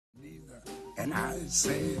And I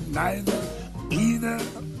say neither, either,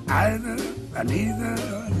 either,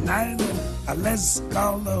 neither, neither. Let's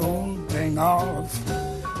call the whole thing off.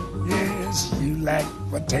 Yes, you like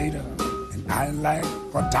potato, and I like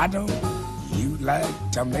potato. You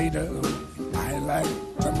like tomato, I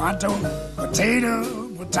like tomato. Potato,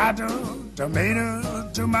 potato,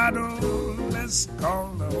 tomato, tomato. Let's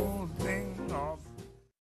call the whole thing off.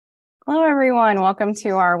 Hello, everyone. Welcome to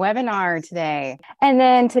our webinar today. And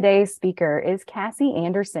then today's speaker is Cassey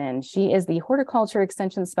Anderson. She is the Horticulture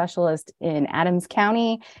Extension Specialist in Adams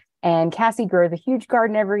County. And Cassey grows a huge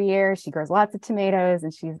garden every year. She grows lots of tomatoes,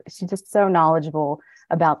 and she's just so knowledgeable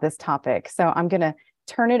about this topic. So I'm going to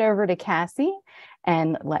turn it over to Cassey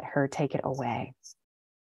and let her take it away.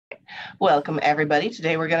 Welcome, everybody.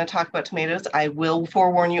 Today we're going to talk about tomatoes. I will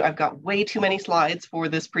forewarn you, I've got way too many slides for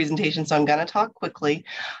this presentation, so I'm going to talk quickly.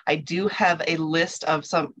 I do have a list of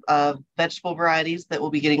some vegetable varieties that will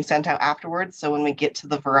be getting sent out afterwards. So when we get to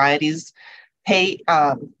the varieties page,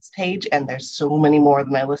 and there's so many more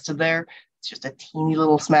than I listed there, it's just a teeny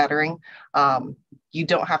little smattering. You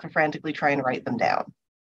don't have to frantically try and write them down.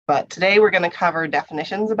 But today we're going to cover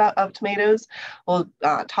definitions of tomatoes. We'll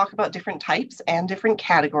talk about different types and different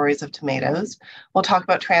categories of tomatoes. We'll talk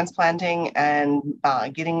about transplanting and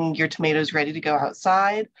getting your tomatoes ready to go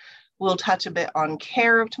outside. We'll touch a bit on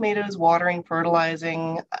care of tomatoes, watering,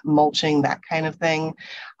 fertilizing, mulching, that kind of thing.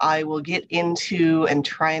 I will get into and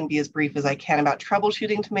try and be as brief as I can about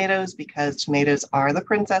troubleshooting tomatoes, because tomatoes are the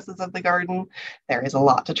princesses of the garden. There is a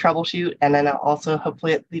lot to troubleshoot. And then I'll also,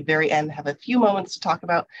 hopefully at the very end, have a few moments to talk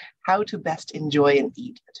about how to best enjoy and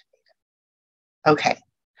eat a tomato. Okay.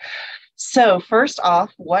 So first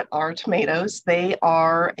off, what are tomatoes? They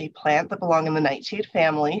are a plant that belong in the nightshade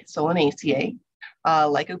family, Solanaceae.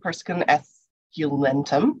 Lycopersicum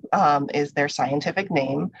esculentum is their scientific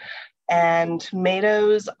name. And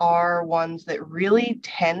tomatoes are ones that really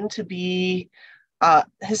tend to be a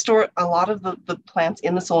lot of the plants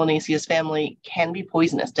in the Solanaceae family can be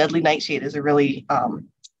poisonous. Deadly nightshade is a really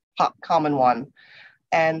common one.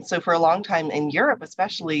 And so for a long time in Europe,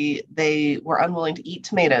 especially, they were unwilling to eat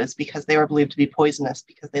tomatoes because they were believed to be poisonous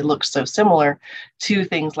because they looked so similar to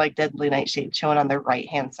things like deadly nightshade, shown on the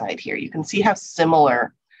right-hand side here. You can see how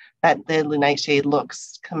similar that deadly nightshade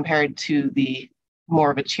looks compared to the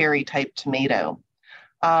more of a cherry type tomato.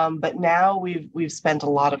 But now we've spent a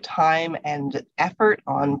lot of time and effort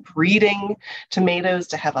on breeding tomatoes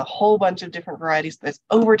to have a whole bunch of different varieties. There's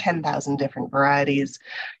over 10,000 different varieties.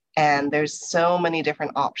 And there's so many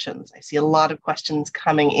different options. I see a lot of questions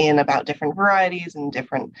coming in about different varieties and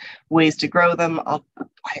different ways to grow them.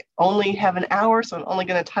 I only have an hour, so I'm only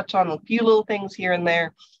going to touch on a few little things here and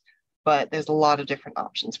there, but there's a lot of different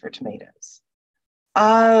options for tomatoes.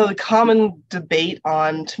 The common debate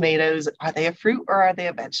on tomatoes, are they a fruit or are they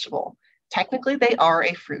a vegetable? Technically, they are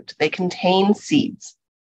a fruit. They contain seeds.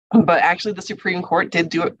 But actually, the Supreme Court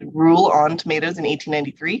did rule on tomatoes in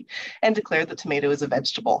 1893 and declared that tomato is a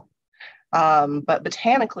vegetable. But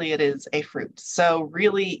botanically, it is a fruit. So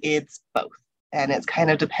really, it's both. And it's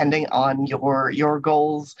kind of depending on your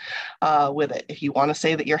goals with it. If you want to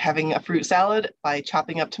say that you're having a fruit salad by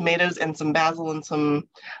chopping up tomatoes and some basil and some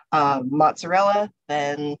mozzarella,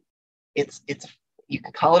 then you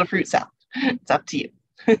can call it a fruit salad. It's up to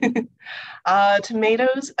you.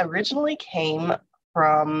 Tomatoes originally came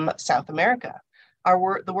from South America.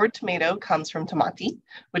 The word tomato comes from tomati,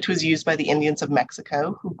 which was used by the Indians of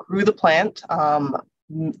Mexico, who grew the plant,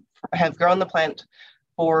 have grown the plant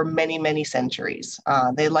for many, many centuries.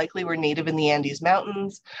 They likely were native in the Andes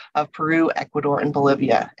Mountains of Peru, Ecuador, and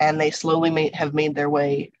Bolivia, and they slowly have made their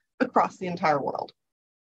way across the entire world.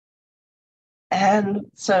 And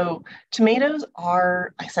so tomatoes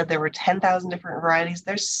are, I said there were 10,000 different varieties.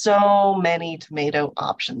 There's so many tomato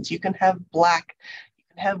options. You can have black, you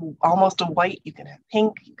can have almost a white, you can have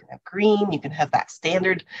pink, you can have green, you can have that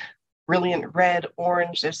standard brilliant red,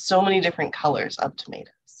 orange. There's so many different colors of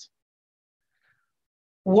tomatoes.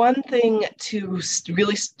 One thing to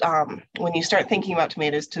really, when you start thinking about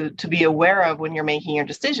tomatoes, to be aware of when you're making your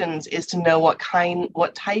decisions is to know what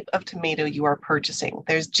type of tomato you are purchasing.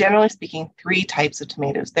 There's, generally speaking, 3 types of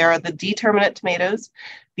tomatoes. There are the determinate tomatoes.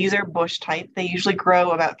 These are bush type. They usually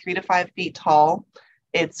grow about 3 to 5 feet tall.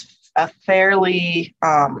 It's a fairly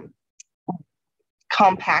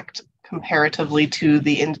compact comparatively to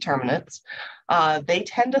the indeterminates. They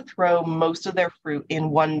tend to throw most of their fruit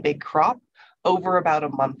in one big crop over about a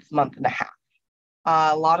month and a half.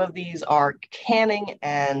 A lot of these are canning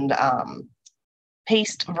and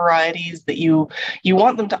paste varieties that you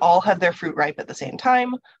want them to all have their fruit ripe at the same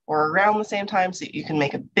time or around the same time, so you can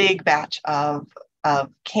make a big batch of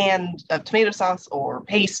tomato sauce or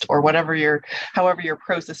paste or however you're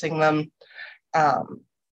processing them.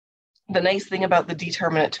 The nice thing about the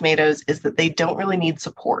determinate tomatoes is that they don't really need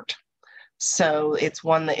support. So it's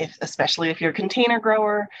one that, especially if you're a container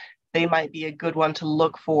grower, they might be a good one to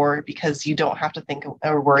look for because you don't have to think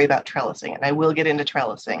or worry about trellising. And I will get into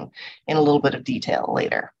trellising in a little bit of detail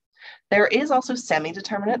later. There is also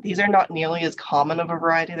semi-determinate. These are not nearly as common of a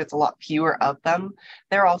variety. There's a lot fewer of them.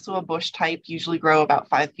 They're also a bush type, usually grow about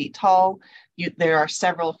 5 feet tall. There are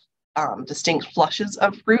several distinct flushes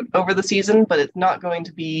of fruit over the season, but it's not going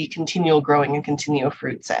to be continual growing and continual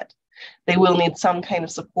fruit set. They will need some kind of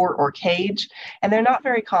support or cage, and they're not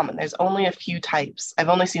very common. There's only a few types. I've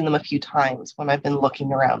only seen them a few times when I've been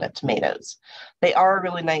looking around at tomatoes. They are a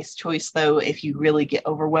really nice choice, though, if you really get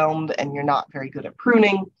overwhelmed and you're not very good at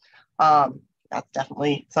pruning. That's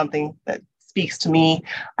definitely something that speaks to me.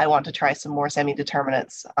 I want to try some more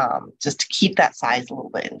semi-determinates just to keep that size a little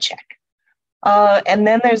bit in check. And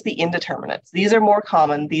then there's the indeterminates. These are more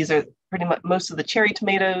common. These are pretty much most of the cherry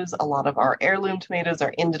tomatoes. A lot of our heirloom tomatoes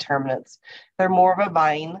are indeterminates. They're more of a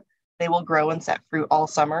vine. They will grow and set fruit all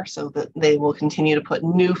summer so that they will continue to put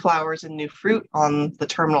new flowers and new fruit on the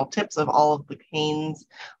terminal tips of all of the canes,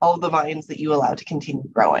 all of the vines that you allow to continue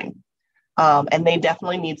growing. And they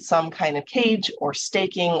definitely need some kind of cage or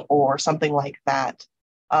staking or something like that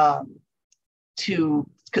to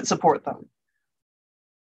support them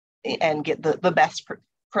and get the best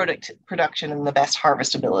production and the best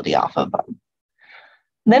harvestability off of them.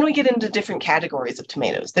 And then we get into different categories of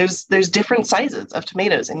tomatoes. There's different sizes of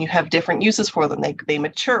tomatoes, and you have different uses for them. They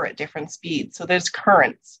mature at different speeds. So there's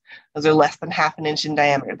currants. Those are less than 1/2 inch in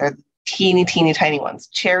diameter. They're teeny tiny ones.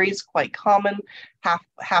 Cherries, quite common,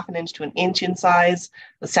 half an inch to an inch in size.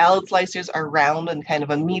 The salad slicers are round and kind of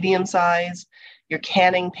a medium size. Your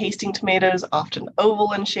canning, pasting tomatoes, often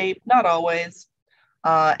oval in shape, not always.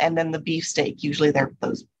 And then the beefsteak, usually they're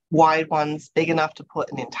those wide ones, big enough to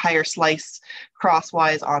put an entire slice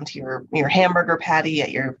crosswise onto your hamburger patty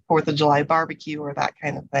at your 4th of July barbecue or that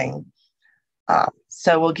kind of thing.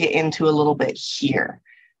 So we'll get into a little bit here.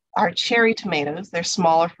 Our cherry tomatoes, they're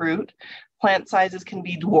smaller fruit. Plant sizes can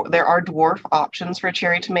be there are dwarf options for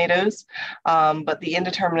cherry tomatoes, but the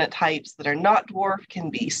indeterminate types that are not dwarf can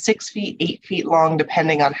be 6 feet, 8 feet long,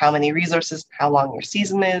 depending on how many resources, how long your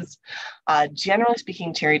season is. Generally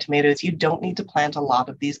speaking, cherry tomatoes, you don't need to plant a lot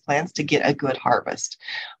of these plants to get a good harvest.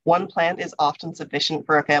 One plant is often sufficient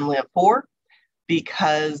for a family of 4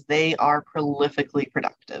 because they are prolifically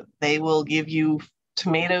productive. They will give you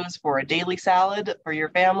tomatoes for a daily salad for your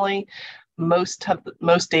family most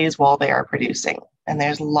days while they are producing. And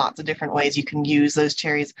there's lots of different ways you can use those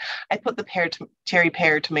cherries. I put the cherry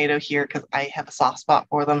pear tomato here because I have a soft spot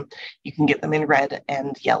for them. You can get them in red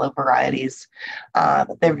and yellow varieties.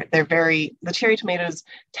 The cherry tomatoes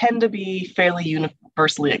tend to be fairly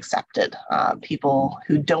universally accepted. People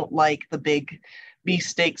who don't like the big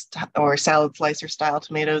beefsteaks or salad slicer style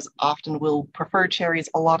tomatoes often will prefer cherries.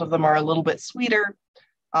 A lot of them are a little bit sweeter,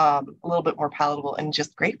 a little bit more palatable, and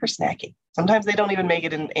just great for snacking. Sometimes they don't even make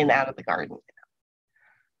it in out of the garden.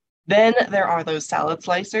 Then there are those salad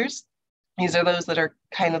slicers. These are those that are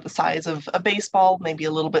kind of the size of a baseball, maybe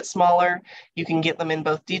a little bit smaller. You can get them in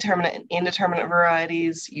both determinate and indeterminate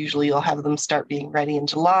varieties. Usually you'll have them start being ready in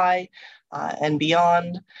July and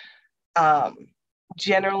beyond.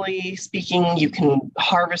 Generally speaking, you can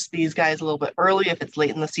harvest these guys a little bit early if it's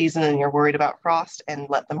late in the season and you're worried about frost, and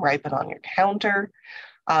let them ripen on your counter.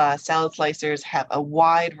 Salad slicers have a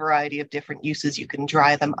wide variety of different uses. You can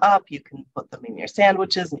dry them up, you can put them in your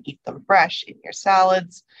sandwiches and eat them fresh in your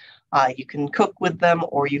salads. You can cook with them,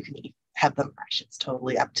 or you can have them fresh. It's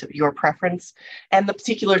totally up to your preference and the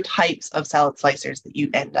particular types of salad slicers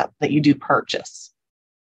that you do purchase.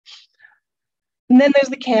 And then there's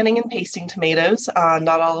the canning and pasting tomatoes.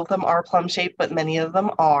 Not all of them are plum shaped, but many of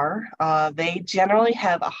them are. They generally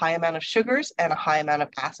have a high amount of sugars and a high amount of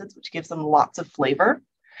acids, which gives them lots of flavor.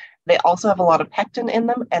 They also have a lot of pectin in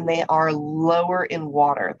them, and they are lower in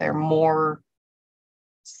water. They're more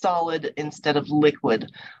solid instead of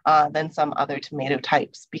liquid than some other tomato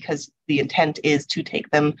types, because the intent is to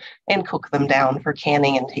take them and cook them down for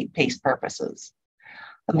canning and paste purposes.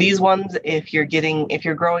 These ones, if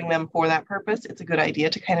you're growing them for that purpose, it's a good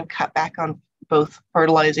idea to kind of cut back on both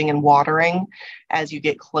fertilizing and watering as you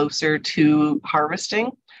get closer to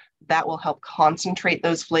harvesting. That will help concentrate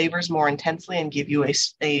those flavors more intensely and give you a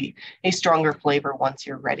stronger flavor once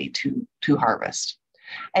you're ready to harvest.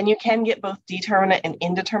 And you can get both determinate and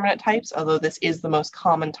indeterminate types, although this is the most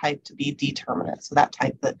common type to be determinate. So that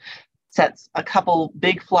type that sets a couple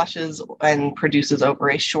big flushes and produces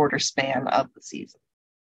over a shorter span of the season.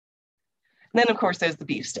 And then, of course, there's the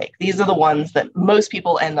beefsteak. These are the ones that most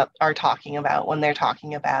people are talking about when they're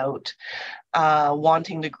talking about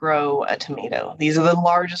wanting to grow a tomato. These are the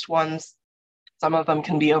largest ones. Some of them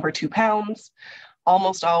can be over 2 pounds.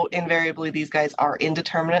 Almost all invariably, these guys are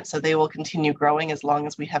indeterminate, so they will continue growing as long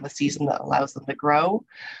as we have a season that allows them to grow.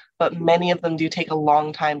 But many of them do take a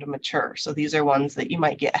long time to mature. So these are ones that you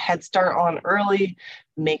might get a head start on early.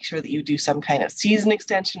 Make sure that you do some kind of season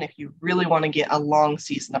extension if you really want to get a long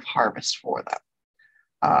season of harvest for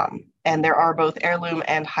them. And there are both heirloom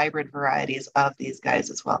and hybrid varieties of these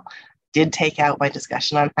guys as well. Did take out my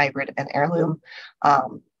discussion on hybrid and heirloom.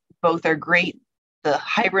 Both are great. The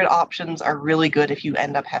hybrid options are really good if you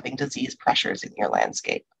end up having disease pressures in your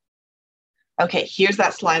landscape. Okay, here's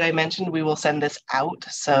that slide I mentioned. We will send this out,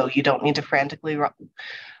 so you don't need to frantically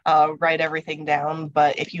write everything down.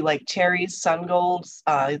 But if you like cherries, sun golds,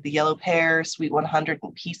 the yellow pear, sweet 100,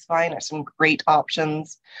 and peace vine are some great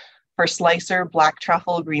options. For slicer, black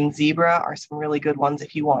truffle, green zebra are some really good ones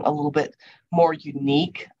if you want a little bit more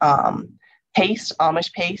unique. Paste,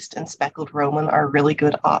 Amish paste, and speckled Roman are really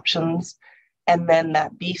good options. And then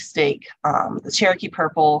that beefsteak, the Cherokee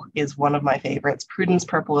purple is one of my favorites. Prudence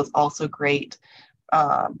purple is also great.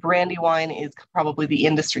 Brandywine is probably the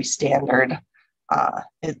industry standard.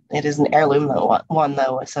 It is an heirloom one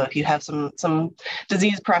though, so if you have some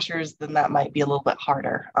disease pressures, then that might be a little bit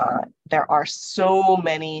harder. There are so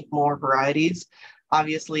many more varieties.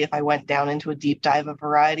 Obviously, if I went down into a deep dive of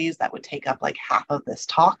varieties, that would take up like half of this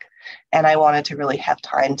talk. And I wanted to really have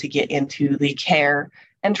time to get into the care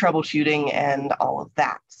and troubleshooting and all of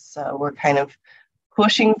that. So we're kind of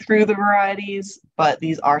pushing through the varieties, but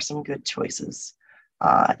these are some good choices.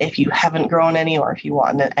 If you haven't grown any, or if you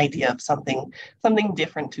want an idea of something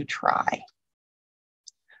different to try.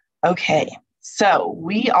 Okay, so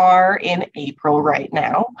we are in April right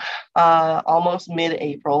now, almost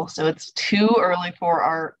mid-April. So it's too early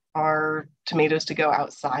for our tomatoes to go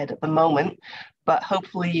outside at the moment, but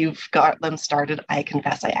hopefully you've got them started. I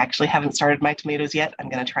confess, I actually haven't started my tomatoes yet. I'm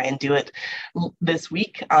going to try and do it this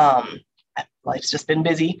week. Life's just been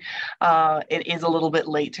busy. It is a little bit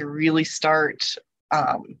late to really start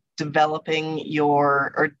developing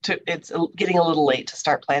it's getting a little late to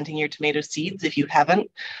start planting your tomato seeds if you haven't,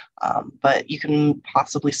 but you can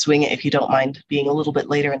possibly swing it if you don't mind being a little bit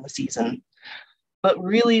later in the season. But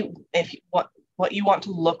really, what you want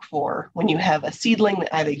to look for when you have a seedling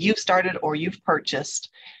that either you've started or you've purchased,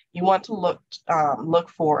 you want to look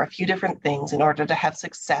for a few different things in order to have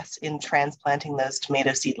success in transplanting those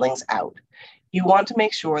tomato seedlings out. You want to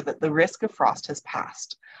make sure that the risk of frost has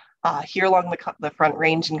passed. Here along the Front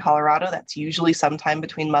Range in Colorado, that's usually sometime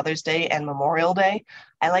between Mother's Day and Memorial Day.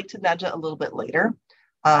 I like to nudge it a little bit later.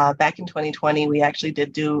 Back in 2020, we actually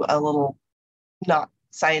did do a little, not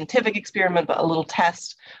scientific experiment, but a little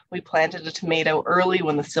test. We planted a tomato early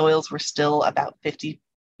when the soils were still about 50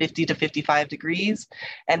 to 55 degrees.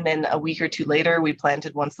 And then a week or two later, we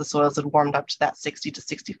planted once the soils had warmed up to that 60 to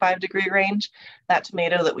 65 degree range. That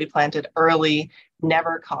tomato that we planted early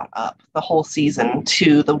never caught up the whole season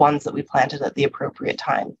to the ones that we planted at the appropriate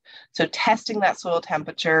time. So testing that soil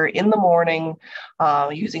temperature in the morning,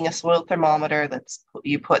 using a soil thermometer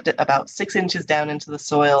you put about 6 inches down into the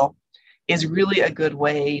soil is really a good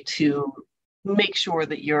way to make sure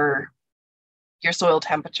that your soil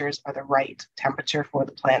temperatures are the right temperature for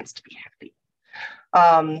the plants to be happy.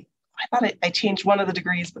 I thought I changed one of the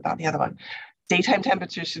degrees, but not the other one. Daytime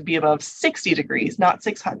temperatures should be above 60 degrees, not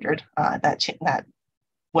 600. That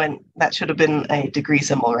should have been a degree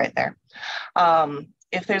symbol right there.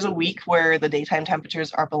 If there's a week where the daytime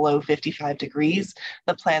temperatures are below 55 degrees,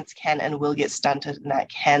 the plants can and will get stunted, and that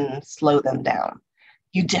can slow them down.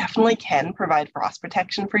 You definitely can provide frost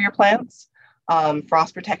protection for your plants.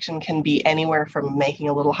 Frost protection can be anywhere from making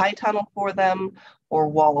a little high tunnel for them or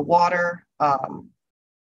wall of water.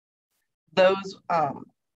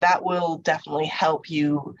 That will definitely help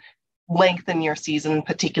you lengthen your season,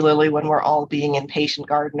 particularly when we're all being impatient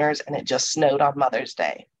gardeners and it just snowed on Mother's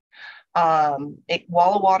Day.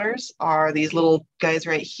 Wall of waters are these little guys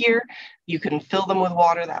right here. You can fill them with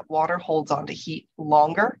water. That water holds on to heat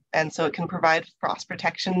longer, and so it can provide frost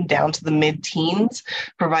protection down to the mid-teens,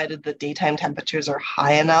 provided the daytime temperatures are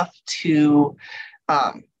high enough to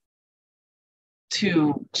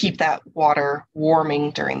keep that water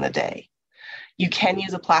warming during the day. You can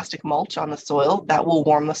use a plastic mulch on the soil that will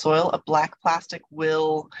warm the soil. A black plastic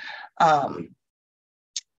will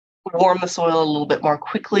warm the soil a little bit more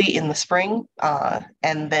quickly in the spring,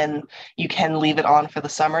 and then you can leave it on for the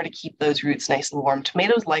summer to keep those roots nice and warm.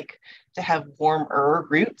 Tomatoes like to have warmer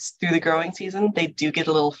roots through the growing season. They do get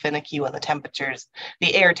a little finicky when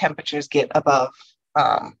the air temperatures get above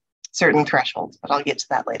certain thresholds, but I'll get to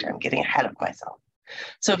that later. I'm getting ahead of myself.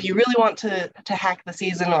 So if you really want to hack the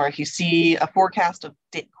season, or if you see a forecast of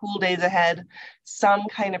cool days ahead, some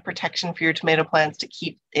kind of protection for your tomato plants to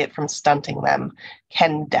keep it from stunting them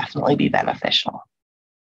can definitely be beneficial.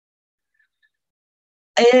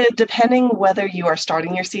 Depending whether you are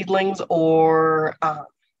starting your seedlings or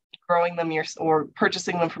growing them or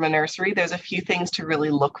purchasing them from a nursery, there's a few things to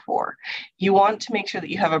really look for. You want to make sure that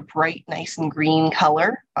you have a bright, nice and green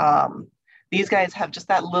color. These guys have just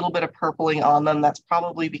that little bit of purpling on them. That's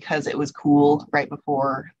probably because it was cool right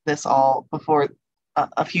before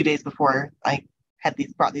a few days before I had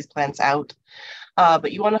brought these plants out.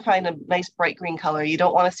 But you want to find a nice bright green color. You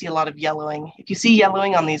don't want to see a lot of yellowing. If you see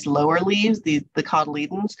yellowing on these lower leaves, the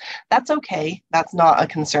cotyledons, that's okay. That's not a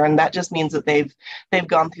concern. That just means that they've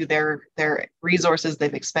gone through their resources.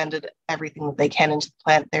 They've expended everything that they can into the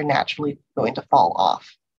plant. They're naturally going to fall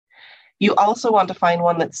off. You also want to find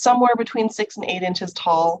one that's somewhere between 6 and 8 inches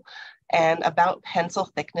tall and about pencil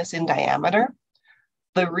thickness in diameter.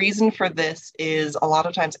 The reason for this is a lot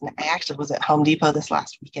of times, and I actually was at Home Depot this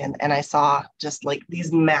last weekend, and I saw just like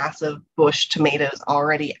these massive bush tomatoes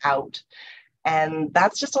already out, and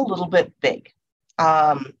that's just a little bit big.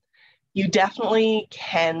 You definitely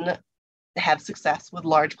can have success with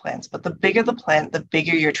large plants, but the bigger the plant, the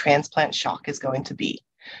bigger your transplant shock is going to be.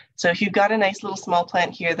 So if you've got a nice little small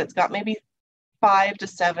plant here that's got maybe 5 to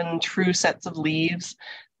 7 true sets of leaves,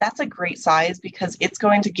 that's a great size because it's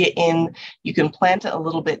going to get in. You can plant it a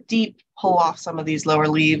little bit deep, pull off some of these lower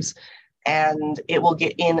leaves, and it will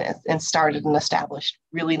get in and started and established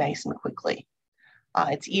really nice and quickly.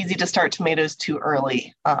 It's easy to start tomatoes too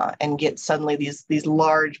early and get suddenly these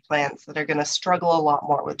large plants that are going to struggle a lot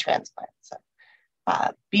more with transplants.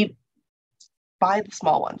 So, buy the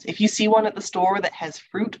small ones. If you see one at the store that has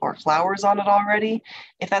fruit or flowers on it already,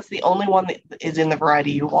 if that's the only one that is in the variety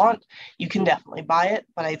you want, you can definitely buy it.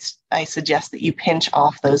 But I suggest that you pinch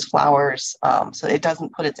off those flowers so it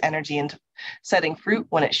doesn't put its energy into setting fruit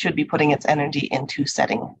when it should be putting its energy into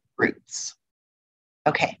setting roots.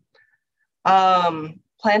 Okay.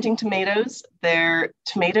 Planting tomatoes,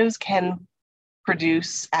 tomatoes can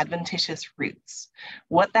produce adventitious roots.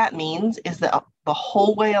 What that means is that the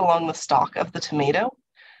whole way along the stalk of the tomato,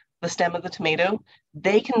 the stem of the tomato,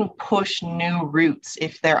 they can push new roots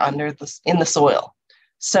if they're in the soil,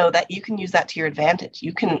 so that you can use that to your advantage.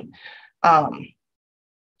 You can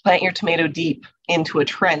plant your tomato deep into a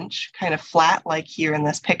trench, kind of flat like here in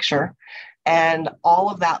this picture, and all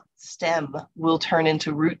of that stem will turn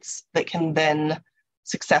into roots that can then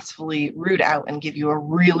successfully root out and give you a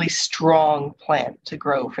really strong plant to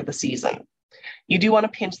grow for the season. You do want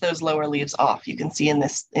to pinch those lower leaves off. You can see in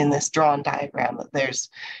this drawn diagram that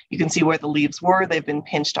you can see where the leaves were. They've been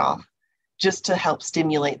pinched off just to help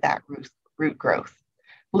stimulate that root growth.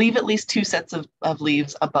 Leave at least 2 sets of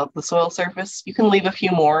leaves above the soil surface. You can leave a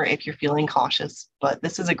few more if you're feeling cautious, but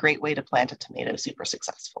this is a great way to plant a tomato super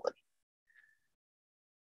successfully.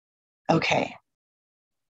 Okay.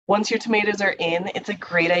 Once your tomatoes are in, it's a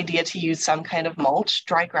great idea to use some kind of mulch.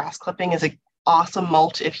 Dry grass clipping is an awesome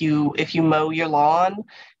mulch if you mow your lawn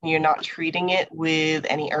and you're not treating it with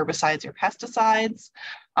any herbicides or pesticides.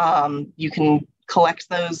 You can collect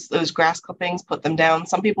those grass clippings, put them down.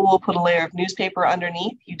 Some people will put a layer of newspaper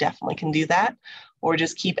underneath. You definitely can do that, or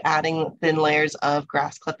just keep adding thin layers of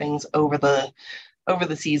grass clippings over the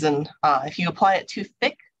season. If you apply it too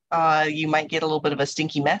thick, you might get a little bit of a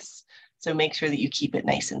stinky mess. So make sure that you keep it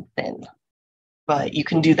nice and thin. But you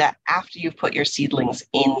can do that after you've put your seedlings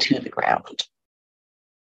into the ground.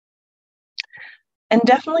 And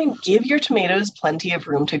definitely give your tomatoes plenty of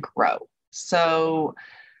room to grow. So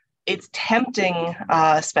it's tempting,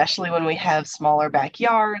 especially when we have smaller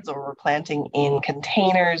backyards or we're planting in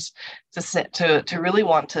containers, to really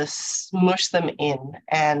want to smush them in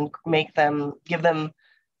and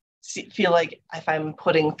feel like if I'm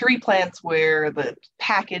putting 3 plants where the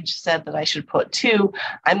package said that I should put 2,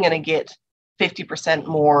 I'm going to get 50%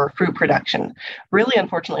 more fruit production. Really,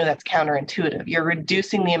 unfortunately, that's counterintuitive. You're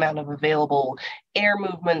reducing the amount of available air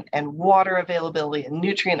movement and water availability and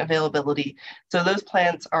nutrient availability. So those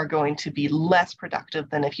plants are going to be less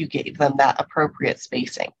productive than if you gave them that appropriate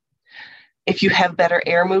spacing. If you have better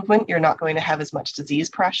air movement, you're not going to have as much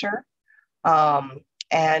disease pressure,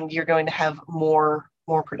 and you're going to have more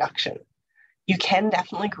production. You can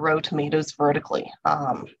definitely grow tomatoes vertically.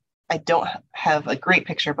 I don't have a great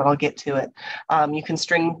picture, but I'll get to it. You can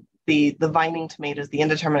string the vining tomatoes, the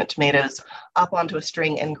indeterminate tomatoes, up onto a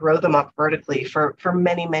string and grow them up vertically for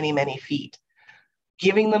many, many, many feet.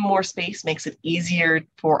 Giving them more space makes it easier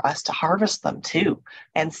for us to harvest them too,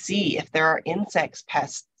 and see if there are insects,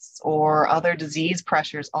 pests, pests or other disease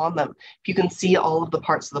pressures on them. If you can see all of the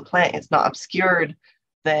parts of the plant, it's not obscured,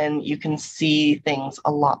 then you can see things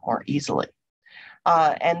a lot more easily.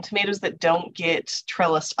 And tomatoes that don't get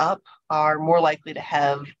trellised up are more likely to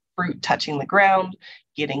have fruit touching the ground,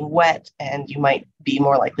 getting wet, and you might be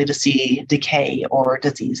more likely to see decay or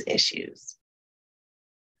disease issues.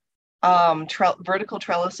 Vertical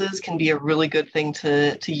trellises can be a really good thing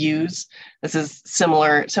to use. This is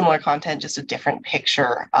similar content, just a different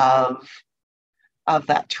picture of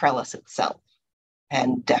that trellis itself,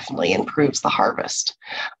 and definitely improves the harvest.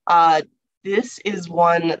 This is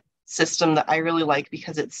one system that I really like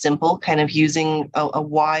because it's simple, kind of using a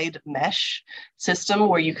wide mesh system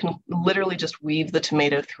where you can literally just weave the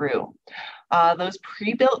tomato through. Those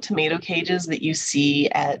pre-built tomato cages that you see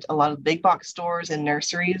at a lot of big box stores and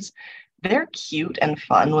nurseries, they're cute and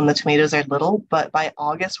fun when the tomatoes are little, but by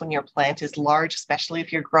August, when your plant is large, especially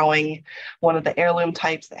if you're growing one of the heirloom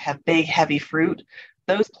types that have big, heavy fruit,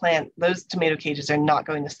 those tomato cages are not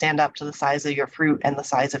going to stand up to the size of your fruit and the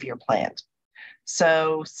size of your plant.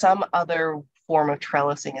 So some other form of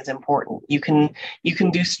trellising is important. You can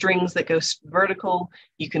do strings that go vertical.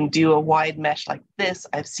 You can do a wide mesh like this.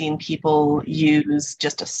 I've seen people use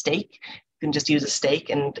just a stake. You can just use a stake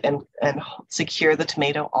and secure the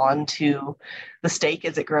tomato onto the stake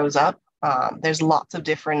as it grows up. There's lots of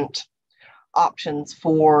different options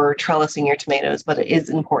for trellising your tomatoes, but it is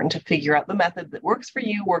important to figure out the method that works for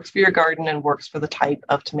you, works for your garden, and works for the type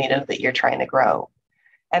of tomato that you're trying to grow.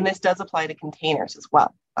 And this does apply to containers as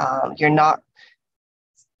well.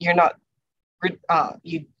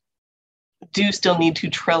 You do still need to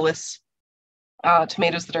trellis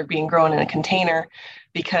tomatoes that are being grown in a container,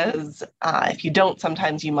 because if you don't,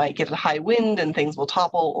 sometimes you might get a high wind and things will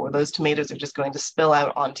topple, or those tomatoes are just going to spill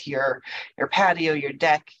out onto your patio, your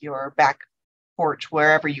deck, your back porch,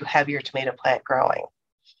 wherever you have your tomato plant growing.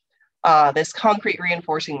 This concrete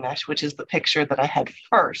reinforcing mesh, which is the picture that I had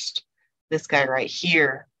first, this guy right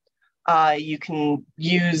here, you can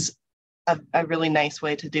use a really nice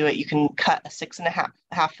way to do it. You can cut a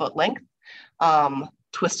 6.5 foot length,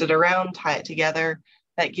 twist it around, tie it together.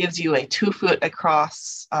 That gives you a 2 foot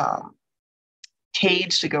across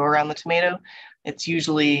cage to go around the tomato. It's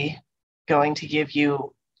usually going to give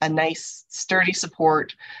you a nice sturdy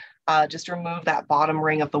support. Just remove that bottom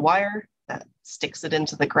ring of the wire that sticks it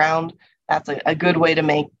into the ground. That's a good way to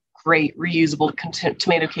make great reusable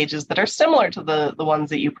tomato cages that are similar to the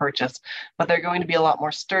ones that you purchase, but they're going to be a lot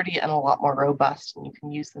more sturdy and a lot more robust, and you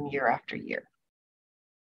can use them year after year.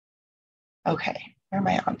 Okay, where am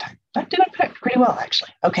I on time? I'm doing pretty well,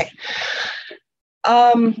 actually. Okay.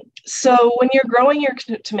 So when you're growing your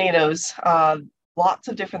tomatoes, lots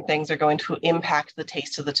of different things are going to impact the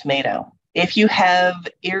taste of the tomato. If you have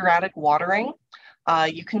erratic watering,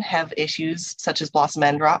 you can have issues such as blossom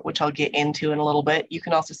end rot, which I'll get into in a little bit. You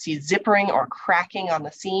can also see zippering or cracking on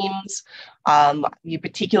the seams. You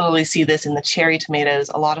particularly see this in the cherry tomatoes.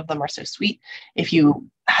 A lot of them are so sweet. If you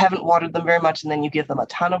haven't watered them very much and then you give them a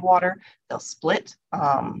ton of water, they'll split.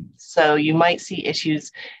 So you might see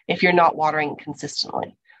issues if you're not watering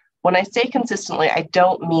consistently. When I say consistently, I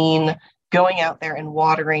don't mean going out there and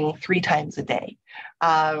watering 3 times a day.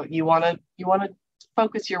 You want to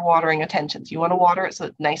focus your watering attentions. You want to water it so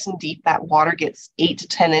it's nice and deep. That water gets 8 to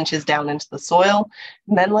 10 inches down into the soil,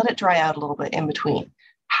 and then let it dry out a little bit in between.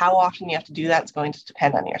 How often you have to do that is going to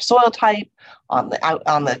depend on your soil type, on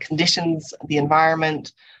the conditions, the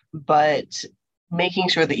environment, but making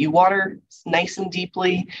sure that you water nice and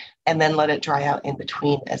deeply and then let it dry out in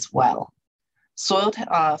between as well.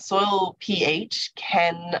 Soil pH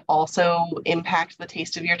can also impact the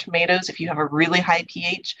taste of your tomatoes. If you have a really high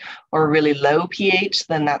pH or a really low pH,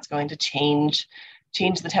 then that's going to change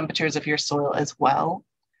the temperatures of your soil as well.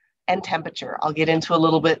 And temperature, I'll get into a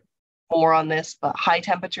little bit more on this, but high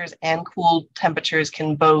temperatures and cool temperatures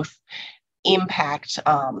can both impact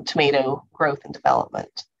tomato growth and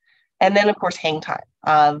development. And then, of course, hang time.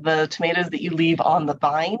 The tomatoes that you leave on the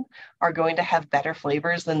vine are going to have better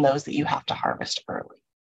flavors than those that you have to harvest early.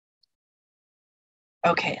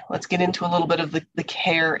 Okay, let's get into a little bit of the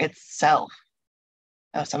care itself.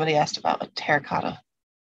 Oh, somebody asked about a terracotta.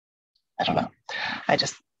 I don't know. I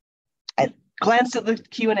glanced at the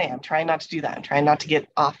Q&A. I'm trying not to do that. I'm trying not to get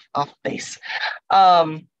off base.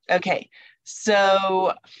 Okay,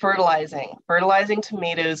 so fertilizing. Fertilizing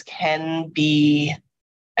tomatoes can be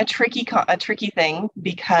a tricky thing,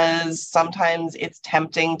 because sometimes it's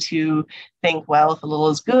tempting to think, well, if a little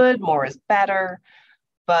is good, more is better.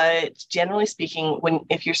 But generally speaking,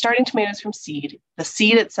 if you're starting tomatoes from seed, the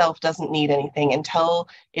seed itself doesn't need anything until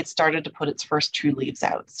it started to put its first true leaves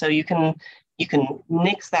out. So you can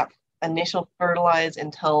nix that initial fertilize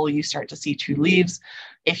until you start to see true leaves.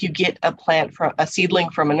 If you get a seedling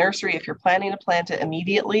from a nursery, if you're planning to plant it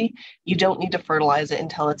immediately, you don't need to fertilize it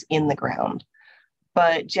until it's in the ground.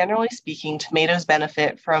 But generally speaking, tomatoes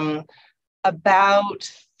benefit from about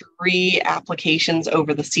 3 applications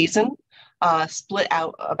over the season, split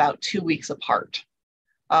out about 2 weeks apart,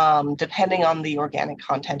 depending on the organic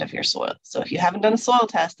content of your soil. So if you haven't done a soil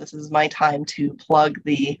test, this is my time to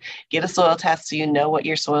get a soil test so you know what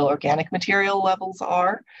your soil organic material levels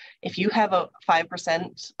are. If you have a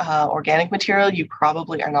 5% organic material, you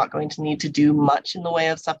probably are not going to need to do much in the way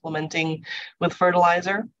of supplementing with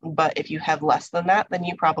fertilizer. But if you have less than that, then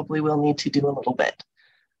you probably will need to do a little bit.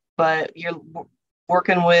 But you're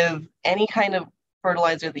working with any kind of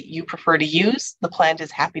fertilizer that you prefer to use, the plant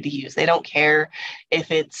is happy to use. They don't care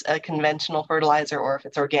if it's a conventional fertilizer or if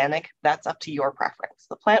it's organic. That's up to your preference.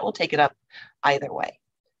 The plant will take it up either way.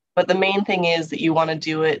 But the main thing is that you want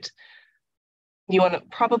to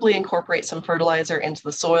probably incorporate some fertilizer into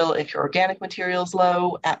the soil if your organic material is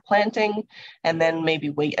low at planting, and then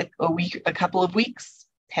maybe wait a couple of weeks,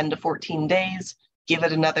 10 to 14 days, give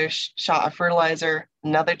it another shot of fertilizer,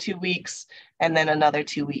 another 2 weeks, and then another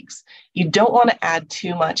 2 weeks. You don't want to add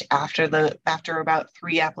too much after about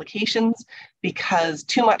 3 applications, because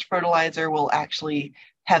too much fertilizer will actually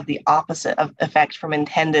have the opposite of effect from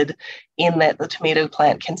intended, in that the tomato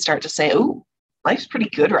plant can start to say, "Ooh, life's pretty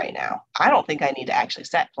good right now. I don't think I need to actually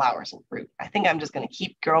set flowers and fruit. I think I'm just going to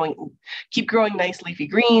keep growing nice leafy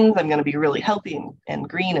greens. I'm going to be really healthy and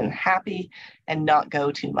green and happy and not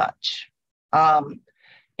go too much."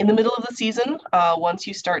 In the middle of the season, once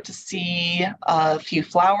you start to see a few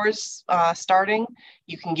flowers starting,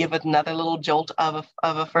 you can give it another little jolt of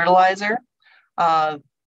a fertilizer.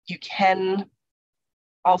 You can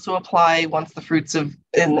also apply once the fruits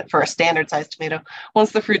for a standard sized tomato,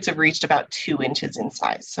 once the fruits have reached about 2 inches in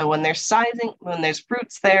size. So when there's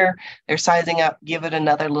fruits there, they're sizing up, give it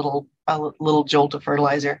another little jolt of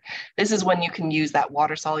fertilizer. This is when you can use that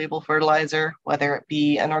water soluble fertilizer, whether it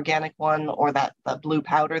be an organic one or the blue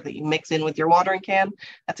powder that you mix in with your watering can.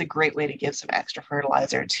 That's a great way to give some extra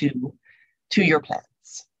fertilizer to your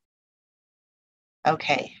plants.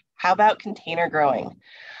 Okay, how about container growing?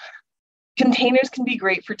 Containers can be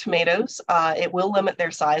great for tomatoes. It will limit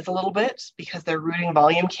their size a little bit because their rooting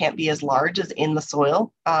volume can't be as large as in the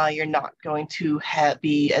soil. You're not going to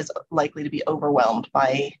be as likely to be overwhelmed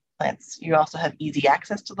by plants. You also have easy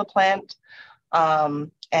access to the plant,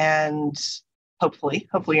 and hopefully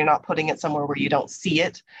you're not putting it somewhere where you don't see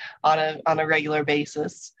it on a regular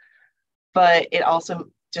basis. But it also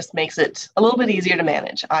just makes it a little bit easier to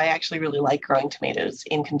manage. I actually really like growing tomatoes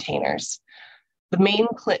in containers. The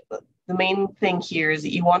main thing here is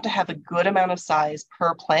that you want to have a good amount of size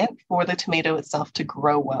per plant for the tomato itself to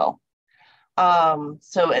grow well.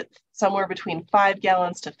 So it's somewhere between 5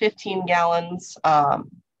 gallons to 15 gallons.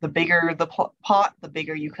 The bigger the pot, the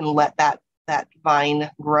bigger you can let that vine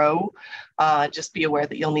grow. Just be aware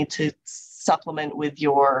that you'll need to supplement with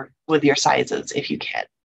your sizes if you can.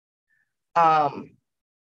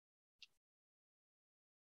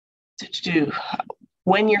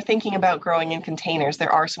 When you're thinking about growing in containers,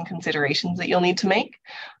 there are some considerations that you'll need to make.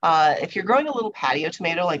 If you're growing a little patio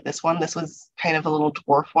tomato like this was kind of a little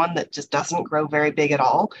dwarf one that just doesn't grow very big at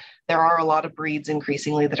all. There are a lot of breeds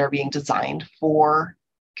increasingly that are being designed for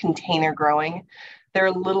container growing. They're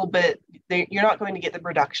you're not going to get the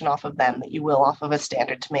production off of them that you will off of a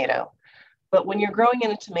standard tomato. But when you're growing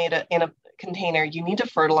in a container, you need to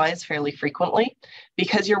fertilize fairly frequently,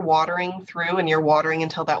 because you're watering through and you're watering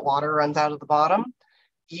until that water runs out of the bottom.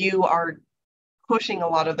 You are pushing a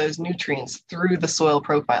lot of those nutrients through the soil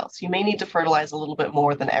profile. So you may need to fertilize a little bit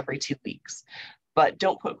more than every 2 weeks, but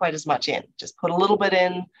don't put quite as much in. Just put a little bit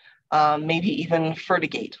in, maybe even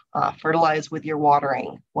fertigate, fertilize with your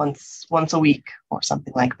watering once a week or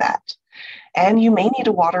something like that. And you may need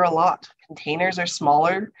to water a lot. Containers are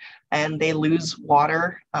smaller and they lose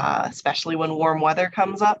water, especially when warm weather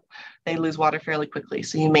comes up. They lose water fairly quickly.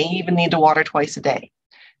 So you may even need to water twice a day.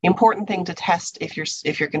 The important thing to test if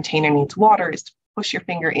your container needs water is to push your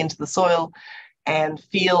finger into the soil and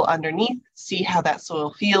feel underneath, see how that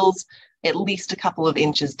soil feels at least a couple of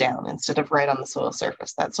inches down instead of right on the soil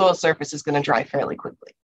surface. That soil surface is going to dry fairly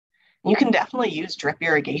quickly. You can definitely use drip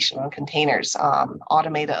irrigation on containers,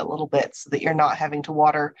 automate it a little bit so that you're not having to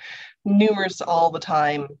water numerous all the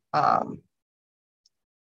time.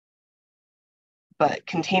 But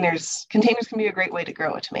containers can be a great way to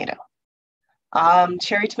grow a tomato.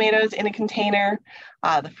 Cherry tomatoes in a container,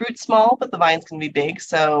 the fruit's small, but the vines can be big.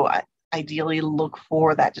 So ideally look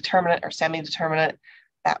for that determinate or semi-determinate,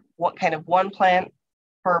 that what kind of one plant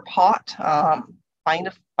per pot. find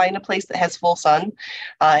a place that has full sun.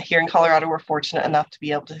 Here in Colorado, we're fortunate enough to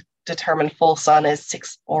be able to determine full sun as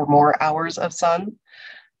 6 or more hours of sun.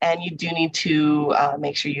 And you do need to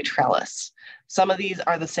make sure you trellis. Some of these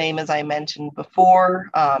are the same as I mentioned before.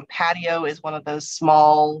 Patio is one of those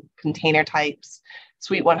small container types.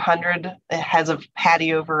 Sweet 100, it has a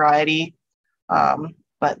patio variety,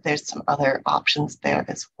 but there's some other options there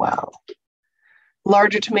as well.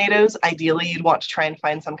 Larger tomatoes, ideally you'd want to try and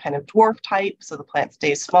find some kind of dwarf type so the plant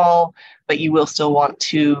stays small, but you will still want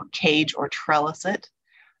to cage or trellis it.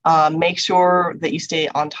 Make sure that you stay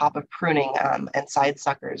on top of pruning and side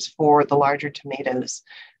suckers for the larger tomatoes.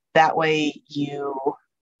 That way you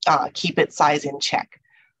keep its size in check.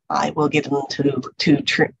 I will get into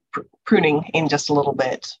pruning in just a little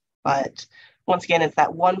bit, but once again, it's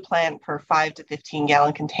that one plant per 5 to 15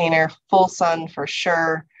 gallon container, full sun for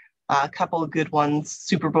sure. A couple of good ones,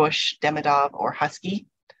 Superbush, Demidov, or Husky.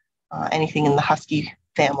 Anything in the Husky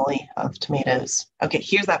family of tomatoes. Okay,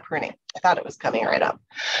 here's that pruning. I thought it was coming right up.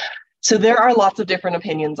 So there are lots of different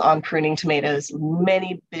opinions on pruning tomatoes.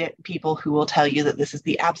 Many people who will tell you that this is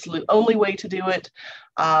the absolute only way to do it.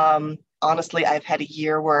 Honestly, I've had a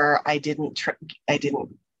year where I didn't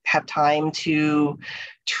have time to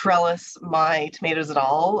trellis my tomatoes at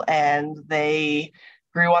all, and they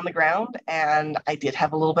grew on the ground, and I did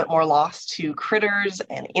have a little bit more loss to critters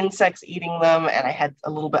and insects eating them, and I had a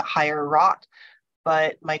little bit higher rot,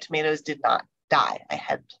 but my tomatoes did not die. I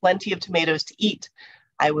had plenty of tomatoes to eat.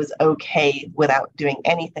 I was okay without doing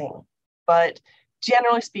anything. But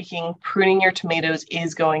generally speaking, pruning your tomatoes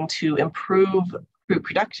is going to improve fruit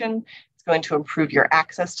production. It's going to improve your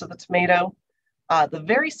access to the tomato. The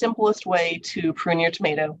very simplest way to prune your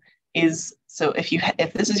tomato is, so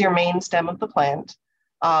if this is your main stem of the plant,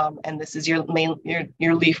 and this is your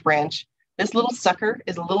leaf branch, this little sucker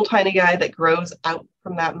is a little tiny guy that grows out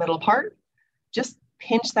from that middle part. Just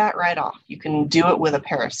pinch that right off. You can do it with a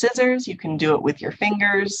pair of scissors. You can do it with your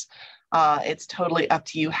fingers. It's totally up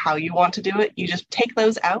to you how you want to do it. You just take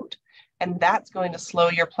those out, and that's going to slow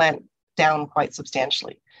your plant down quite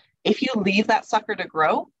substantially. If you leave that sucker to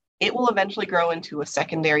grow, it will eventually grow into a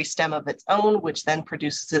secondary stem of its own, which then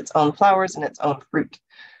produces its own flowers and its own fruit.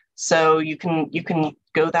 So you can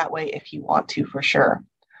go that way if you want to, for sure.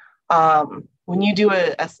 When you do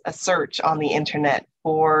a search on the internet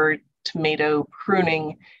for tomato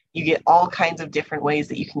pruning, you get all kinds of different ways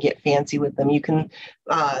that you can get fancy with them. You can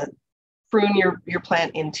prune your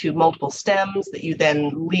plant into multiple stems that you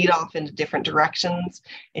then lead off into different directions.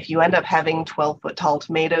 If you end up having 12-foot tall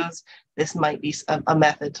tomatoes, this might be a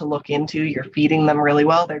method to look into. You're feeding them really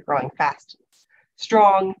well. They're growing fast and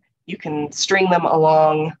strong. You can string them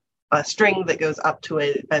along a string that goes up to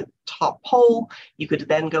a top pole. You could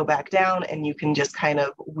then go back down, and you can just kind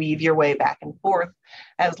of weave your way back and forth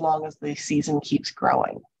as long as the season keeps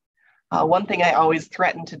growing. One thing I always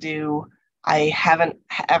threaten to do, I haven't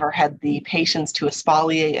ever had the patience to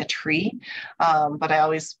espalier a tree, but I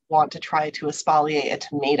always want to try to espalier a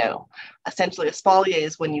tomato. Essentially, espalier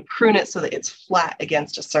is when you prune it so that it's flat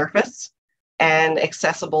against a surface and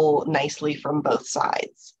accessible nicely from both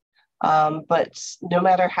sides. But no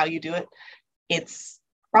matter how you do it,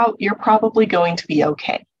 you're probably going to be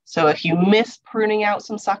okay. So if you miss pruning out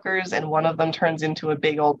some suckers and one of them turns into a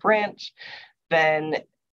big old branch, then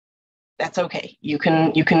that's okay. You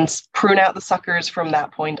can prune out the suckers from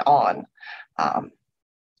that point on.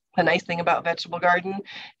 The nice thing about vegetable garden,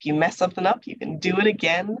 if you mess something up, you can do it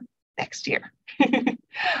again next year.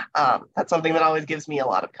 That's something that always gives me a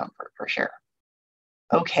lot of comfort, for sure.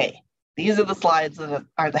 Okay. These are the slides that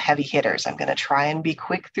are the heavy hitters. I'm going to try and be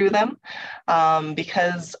quick through them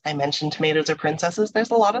because I mentioned tomatoes are princesses.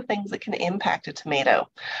 There's a lot of things that can impact a tomato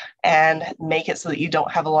and make it so that you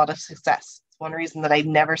don't have a lot of success. It's one reason that I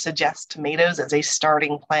never suggest tomatoes as a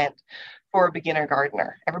starting plant for a beginner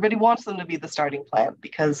gardener. Everybody wants them to be the starting plant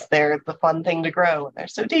because they're the fun thing to grow and they're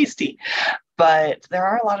so tasty. But there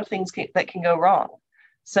are a lot of things that can go wrong.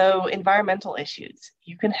 So environmental issues.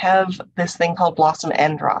 You can have this thing called blossom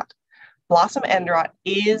end rot. Blossom end rot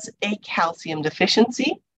is a calcium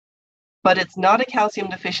deficiency, but it's not a calcium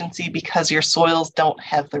deficiency because your soils don't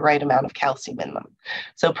have the right amount of calcium in them.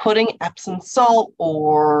 So putting Epsom salt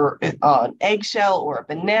or an eggshell or a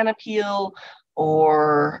banana peel,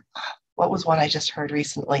 or what was one I just heard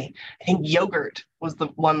recently? I think yogurt was the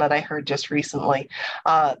one that I heard just recently.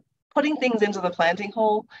 Putting things into the planting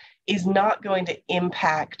hole is not going to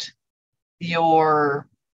impact your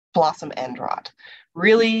blossom end rot.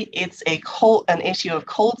 Really, it's an issue of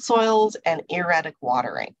cold soils and erratic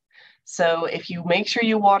watering. So if you make sure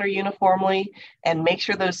you water uniformly and make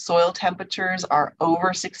sure those soil temperatures are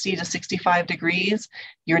over 60 to 65 degrees,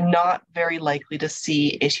 you're not very likely to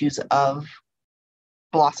see issues of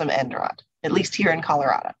blossom end rot, at least here in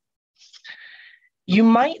Colorado. You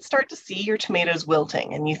might start to see your tomatoes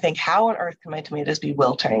wilting, and you think, how on earth can my tomatoes be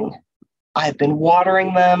wilting? I've been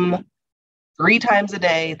watering them 3 times a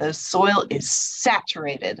day. The soil is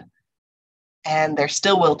saturated and they're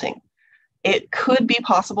still wilting. It could be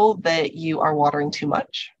possible that you are watering too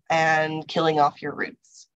much and killing off your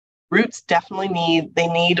roots. Roots definitely need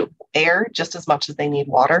air just as much as they need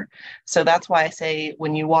water. So that's why I say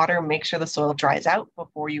when you water, make sure the soil dries out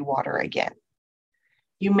before you water again.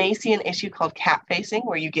 You may see an issue called cap facing,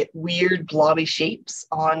 where you get weird blobby shapes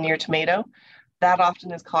on your tomato. That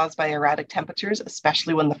often is caused by erratic temperatures,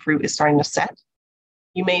 especially when the fruit is starting to set.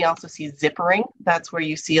 You may also see zippering. That's where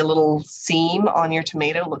you see a little seam on your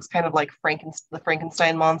tomato. It looks kind of like the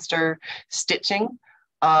Frankenstein monster stitching.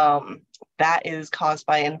 That is caused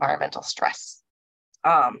by environmental stress.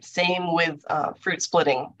 Same with fruit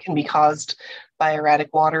splitting, can be caused by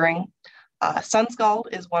erratic watering. Sun scald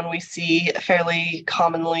is one we see fairly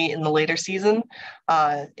commonly in the later season.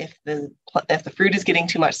 If the fruit is getting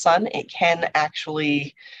too much sun, it can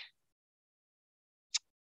actually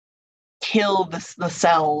kill the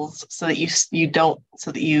cells so that you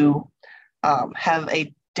have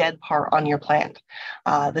a dead part on your plant.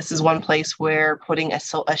 This is one place where putting a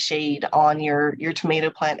shade on your tomato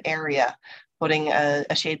plant area, putting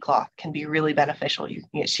a shade cloth can be really beneficial. You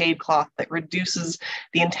can get shade cloth that reduces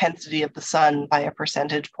the intensity of the sun by a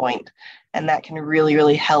percentage point, and that can really,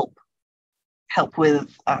 really help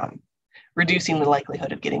with reducing the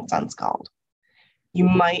likelihood of getting sun scald. You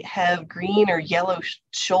might have green or yellow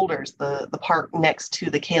shoulders, the part next to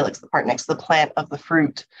the calyx, the part next to the plant of the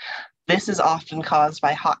fruit. This is often caused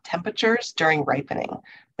by hot temperatures during ripening.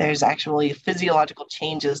 There's actually physiological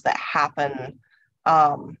changes that happen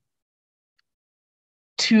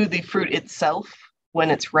to the fruit itself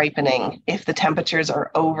when it's ripening if the temperatures are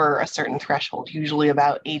over a certain threshold, usually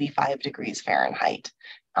about 85 degrees Fahrenheit.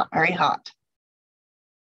 Not very hot.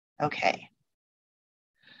 Okay.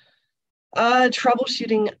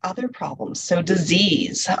 Troubleshooting other problems. So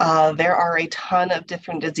disease. There are a ton of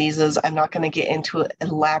different diseases. I'm not going to get into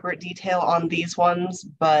elaborate detail on these ones,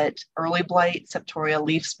 but early blight, septoria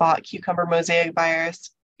leaf spot, cucumber mosaic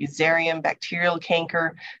virus, fusarium, bacterial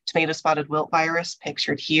canker, tomato spotted wilt virus,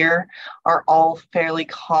 pictured here, are all fairly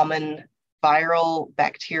common viral,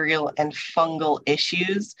 bacterial, and fungal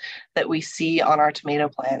issues that we see on our tomato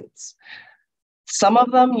plants. Some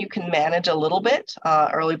of them you can manage a little bit.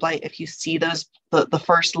 Early blight, if you see those, the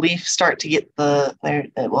first leaf start to get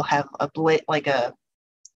it will have a blight, I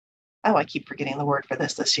keep forgetting the word for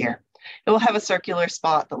this year. It will have a circular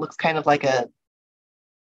spot that looks kind of like it's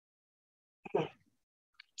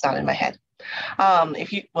not in my head.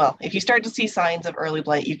 If you start to see signs of early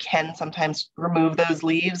blight, you can sometimes remove those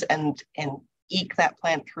leaves and eke that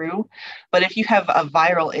plant through. But if you have a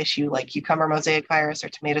viral issue like cucumber mosaic virus or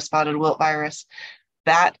tomato spotted wilt virus,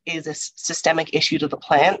 that is a systemic issue to the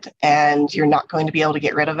plant and you're not going to be able to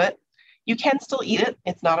get rid of it. You can still eat it.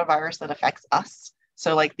 It's not a virus that affects us.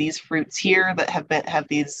 So like these fruits here that have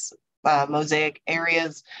these mosaic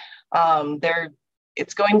areas,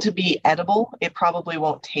 it's going to be edible. It probably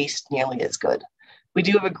won't taste nearly as good. We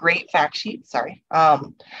do have a great fact sheet,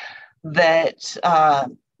 that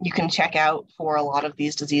you can check out for a lot of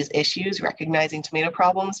these disease issues, recognizing tomato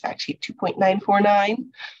problems, fact sheet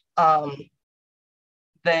 2.949,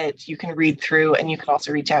 that you can read through, and you can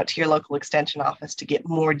also reach out to your local extension office to get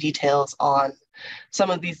more details on some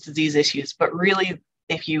of these disease issues. But really,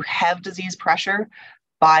 if you have disease pressure,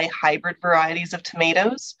 buy hybrid varieties of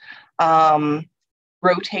tomatoes.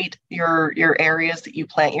 Rotate your areas that you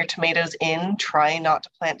plant your tomatoes in. Try not to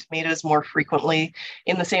plant tomatoes more frequently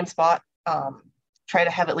in the same spot. Try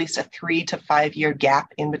to have at least a 3 to 5 year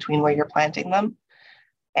gap in between where you're planting them.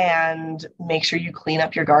 And make sure you clean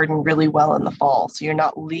up your garden really well in the fall so you're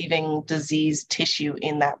not leaving diseased tissue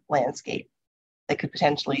in that landscape that could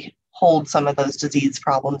potentially hold some of those disease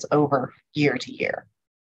problems over year to year.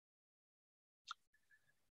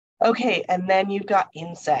 Okay, and then you've got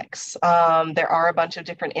insects. There are a bunch of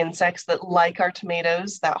different insects that like our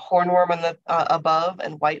tomatoes, that hornworm on the above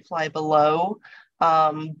and whitefly below.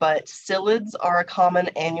 But psyllids are a common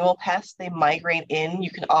annual pest. They migrate in.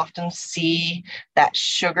 You can often see that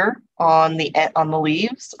sugar on the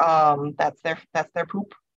leaves. That's their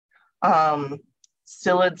poop.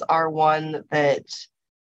 Psyllids are one that,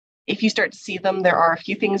 if you start to see them, there are a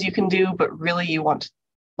few things you can do, but really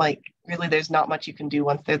there's not much you can do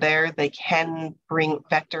once they're there. They can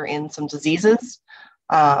vector in some diseases.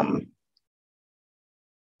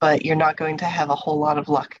 But you're not going to have a whole lot of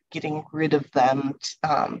luck getting rid of them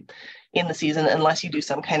in the season unless you do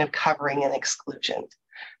some kind of covering and exclusion.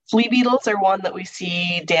 Flea beetles are one that we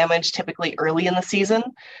see damage typically early in the season,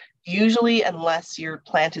 usually unless your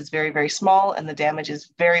plant is very, very small and the damage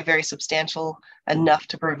is very, very substantial enough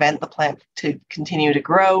to prevent the plant to continue to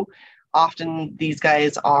grow. Often these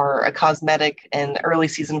guys are a cosmetic and early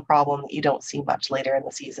season problem that you don't see much later in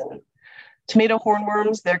the season. Tomato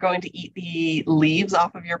hornworms, they're going to eat the leaves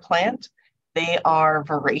off of your plant. They are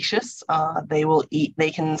voracious.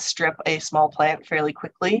 They can strip a small plant fairly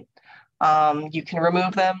quickly. You can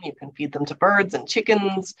remove them, you can feed them to birds and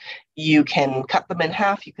chickens, you can cut them in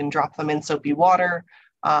half, you can drop them in soapy water.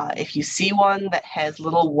 If you see one that has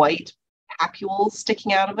little white papules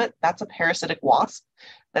sticking out of it, that's a parasitic wasp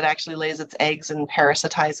that actually lays its eggs and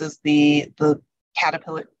parasitizes the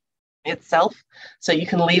caterpillar itself. So you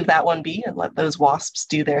can leave that one be and let those wasps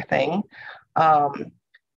do their thing.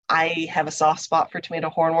 I have a soft spot for tomato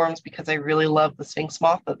hornworms because I really love the sphinx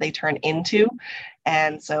moth that they turn into.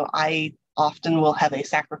 And so I often will have a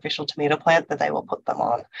sacrificial tomato plant that I will put them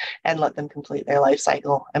on and let them complete their life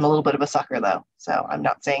cycle. I'm a little bit of a sucker though, so I'm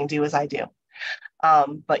not saying do as I do.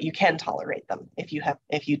 But you can tolerate them if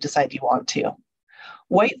you decide you want to.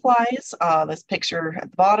 Whiteflies, this picture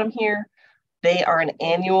at the bottom here, they are an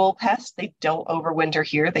annual pest. They don't overwinter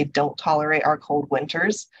here. They don't tolerate our cold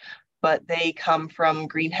winters, but they come from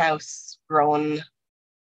greenhouse grown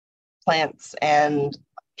plants and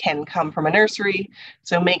can come from a nursery.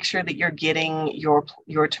 So make sure that you're getting your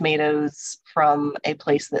tomatoes from a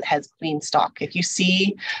place that has clean stock. If you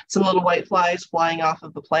see some little whiteflies flying off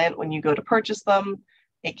of the plant when you go to purchase them,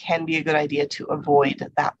 it can be a good idea to avoid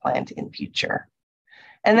that plant in future.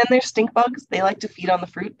 And then there's stink bugs. They like to feed on the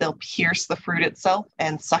fruit. They'll pierce the fruit itself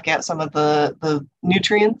and suck out some of the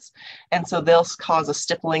nutrients. And so they'll cause a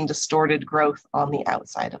stippling, distorted growth on the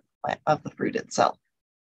outside of the fruit itself.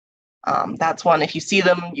 That's one, if you see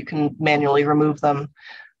them, you can manually remove them.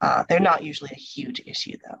 They're not usually a huge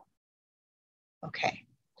issue though. Okay.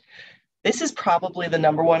 This is probably the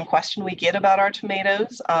number one question we get about our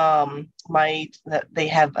tomatoes. They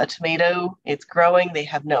have a tomato, it's growing, they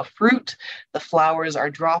have no fruit, the flowers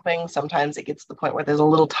are dropping. Sometimes it gets to the point where there's a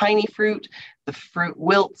little tiny fruit, the fruit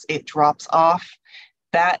wilts, it drops off.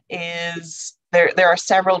 There are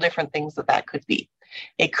several different things that could be.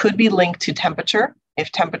 It could be linked to temperature.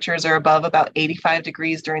 If temperatures are above about 85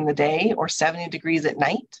 degrees during the day or 70 degrees at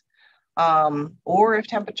night, or if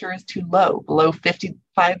temperature is too low, below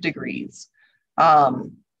 55 degrees,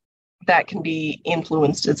 that can be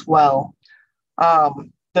influenced as well.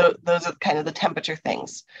 Those are kind of the temperature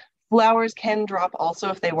things. Flowers can drop also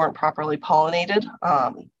if they weren't properly pollinated.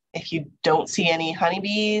 If you don't see any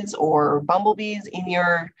honeybees or bumblebees in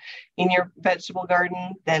your vegetable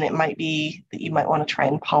garden, then it might be that you might want to try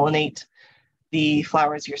and pollinate the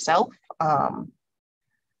flowers yourself.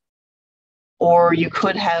 Or you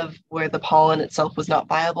could have where the pollen itself was not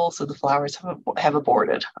viable, so the flowers have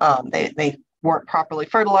aborted. They weren't properly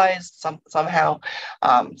fertilized somehow.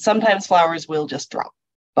 Sometimes flowers will just drop,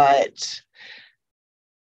 but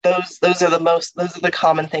those are the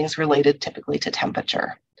common things related typically to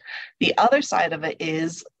temperature. The other side of it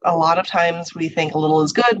is a lot of times we think a little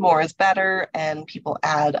is good, more is better, and people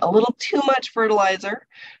add a little too much fertilizer.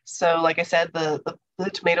 So like I said, the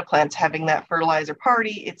tomato plant's having that fertilizer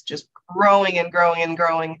party. It's just growing and growing and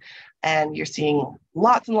growing, and you're seeing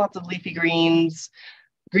lots and lots of leafy greens,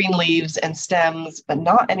 green leaves and stems, but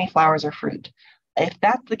not any flowers or fruit. If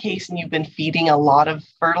that's the case and you've been feeding a lot of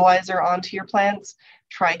fertilizer onto your plants,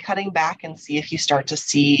 try cutting back and see if you start to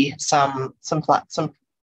see some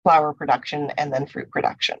flower production and then fruit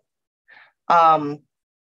production. I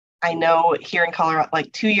know here in Colorado,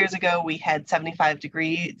 like 2 years ago, we had 75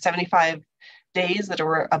 days that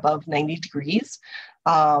were above 90 degrees.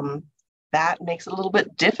 That makes it a little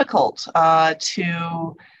bit difficult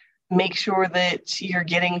to make sure that you're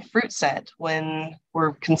getting fruit set when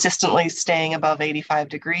we're consistently staying above 85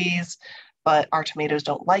 degrees, but our tomatoes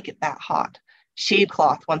don't like it that hot. Shade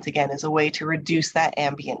cloth, once again, is a way to reduce that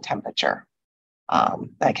ambient temperature.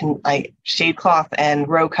 Shade cloth and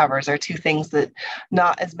row covers are two things that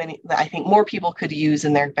I think more people could use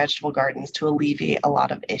in their vegetable gardens to alleviate a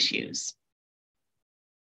lot of issues.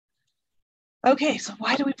 Okay, so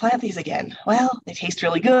why do we plant these again? Well, they taste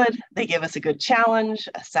really good. They give us a good challenge,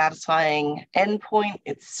 a satisfying endpoint.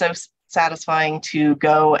 It's so satisfying to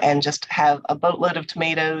go and just have a boatload of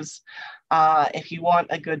tomatoes. If you want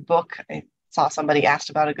a good book, I saw somebody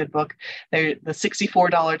asked about a good book. The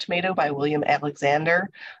 $64 Tomato by William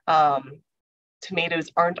Alexander.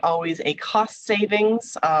 tomatoes aren't always a cost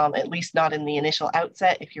savings, at least not in the initial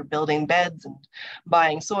outset. If you're building beds and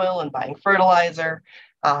buying soil and buying fertilizer,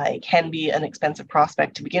 it can be an expensive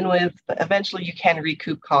prospect to begin with, but eventually you can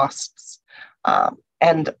recoup costs.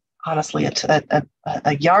 And honestly,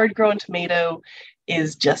 a yard-grown tomato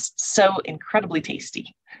is just so incredibly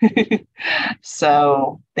tasty.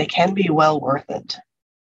 So they can be well worth it.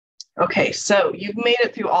 Okay, so you've made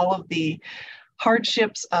it through all of the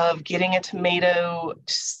hardships of getting a tomato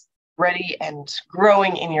ready and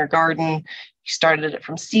growing in your garden. You started it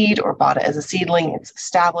from seed or bought it as a seedling. It's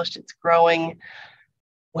established, it's growing.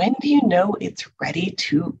 When do you know it's ready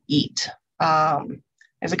to eat?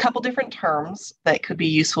 There's a couple different terms that could be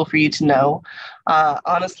useful for you to know.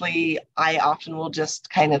 Honestly, I often will just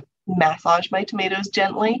kind of massage my tomatoes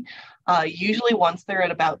gently. Usually once they're at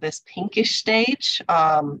about this pinkish stage,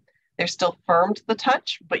 they're still firm to the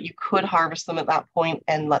touch, but you could harvest them at that point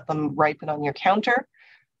and let them ripen on your counter.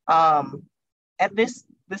 At this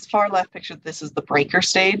far left picture, this is the breaker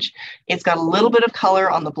stage. It's got a little bit of color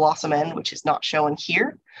on the blossom end, which is not shown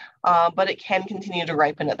here, but it can continue to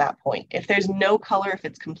ripen at that point. If there's no color, if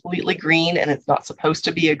it's completely green and it's not supposed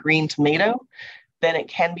to be a green tomato, then it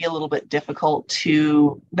can be a little bit difficult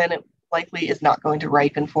then it likely is not going to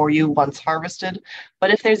ripen for you once harvested.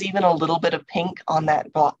 But if there's even a little bit of pink on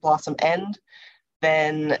that blossom end,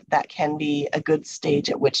 then that can be a good stage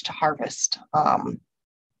at which to harvest.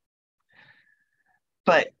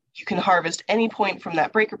 But you can harvest any point from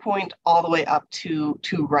that breaker point all the way up to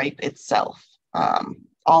ripe itself.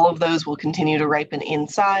 All of those will continue to ripen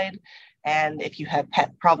inside. And if you have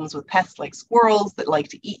problems with pests like squirrels that like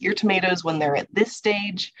to eat your tomatoes when they're at this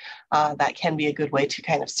stage, that can be a good way to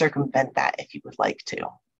kind of circumvent that if you would like to.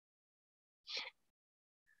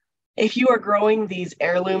 If you are growing these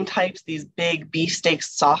heirloom types, these big beefsteak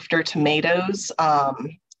softer tomatoes,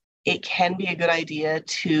 it can be a good idea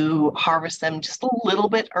to harvest them just a little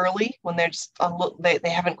bit early when they're just they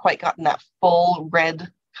haven't quite gotten that full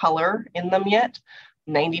red color in them yet,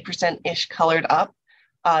 90%-ish colored up.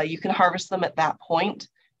 You can harvest them at that point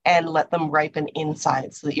and let them ripen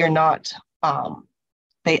inside so that you're not,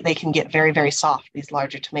 they can get very, very soft, these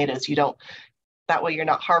larger tomatoes. That way you're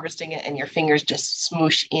not harvesting it and your fingers just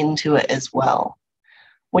smoosh into it as well.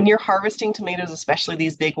 When you're harvesting tomatoes, especially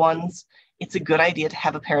these big ones, it's a good idea to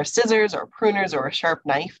have a pair of scissors or pruners or a sharp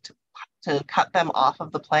knife to cut them off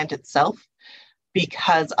of the plant itself,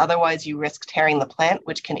 because otherwise you risk tearing the plant,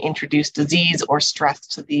 which can introduce disease or stress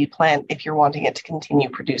to the plant if you're wanting it to continue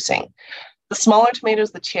producing. The smaller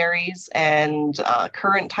tomatoes, the cherries and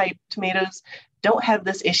currant type tomatoes, don't have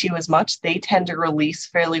this issue as much. They tend to release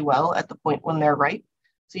fairly well at the point when they're ripe.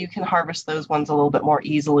 So you can harvest those ones a little bit more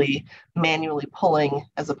easily, manually pulling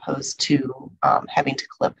as opposed to having to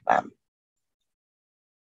clip them.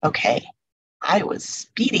 Okay, I was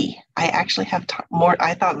speedy. I actually have more.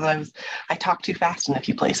 I thought that I talked too fast in a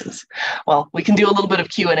few places. Well, we can do a little bit of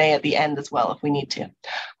Q&A at the end as well if we need to.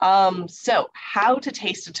 So how to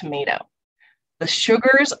taste a tomato. The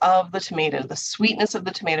sugars of the tomato, the sweetness of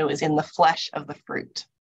the tomato is in the flesh of the fruit.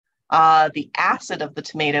 The acid of the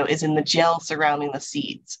tomato is in the gel surrounding the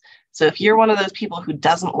seeds. So if you're one of those people who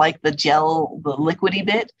doesn't like the gel, the liquidy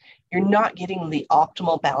bit, you're not getting the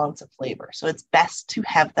optimal balance of flavor. So it's best to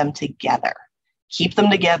have them together. Keep them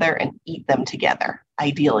together and eat them together,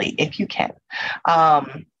 ideally, if you can.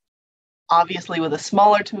 Obviously, with a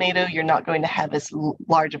smaller tomato, you're not going to have as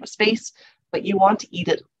large of a space, but you want to eat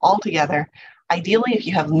it all together. Ideally, if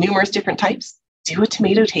you have numerous different types, do a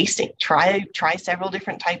tomato tasting. Try several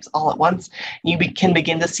different types all at once. You can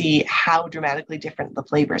begin to see how dramatically different the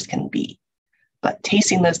flavors can be. But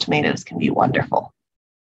tasting those tomatoes can be wonderful.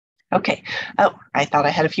 Okay. Oh, I thought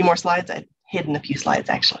I had a few more slides. I've hidden a few slides,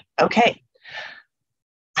 actually. Okay.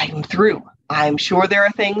 I'm through. I'm sure there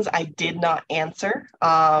are things I did not answer.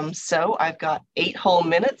 So I've got 8 whole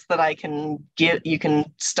minutes that I can give. You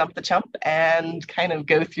can stump the chump and kind of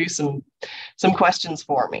go through some questions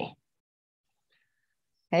for me.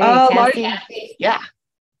 Hey, Cassey. Yeah.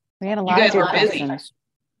 We had a lot of questions. Busy.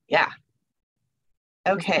 Yeah.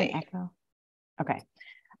 Okay. Okay.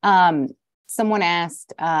 Someone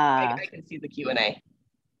asked. I can see the Q&A.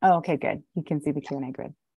 Oh, okay, good. You can see the Q&A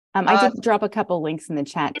grid. I did drop a couple links in the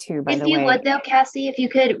chat too, by the way. If you would though, Cassey, if you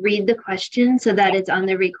could read the question so that it's on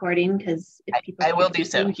the recording, because if people I will do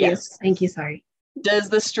so. Yes. Thank you. Sorry. Does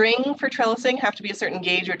the string for trellising have to be a certain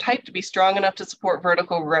gauge or type to be strong enough to support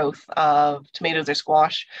vertical growth of tomatoes or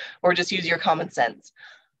squash, or just use your common sense?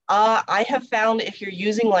 I have found if you're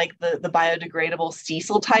using like the biodegradable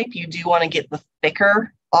Cecil type, you do want to get the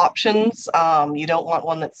thicker options. You don't want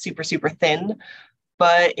one that's super, super thin.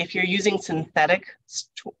 But if you're using synthetic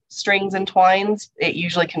strings and twines, it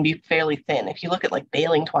usually can be fairly thin. If you look at like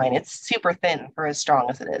baling twine, it's super thin for as strong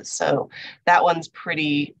as it is. So that one's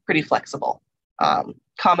pretty flexible.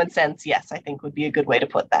 Common sense, yes, I think would be a good way to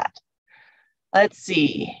put that. Let's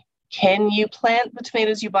see. Can you plant the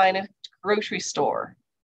tomatoes you buy in a grocery store?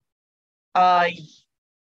 I'm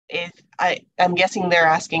guessing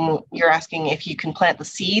you're asking if you can plant the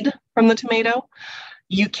seed from the tomato.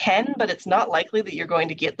 You can, but it's not likely that you're going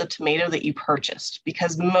to get the tomato that you purchased,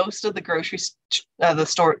 because most of the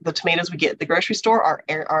the tomatoes we get at the grocery store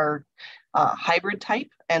are hybrid type,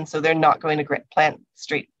 and so they're not going to plant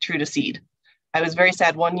straight true to seed. I was very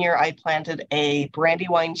sad. One year I planted a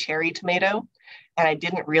Brandywine cherry tomato, and I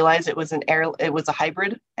didn't realize it was a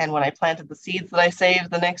hybrid. And when I planted the seeds that I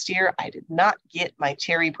saved the next year, I did not get my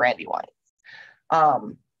cherry Brandywine.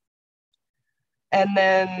 And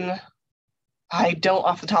then I don't,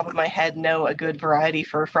 off the top of my head, know a good variety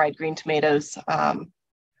for fried green tomatoes. I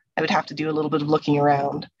would have to do a little bit of looking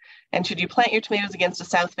around. And should you plant your tomatoes against a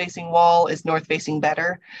south-facing wall? Is north-facing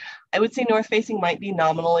better? I would say north-facing might be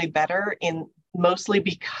nominally better, mostly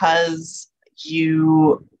because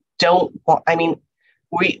you don't want,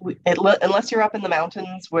 unless you're up in the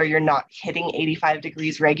mountains where you're not hitting 85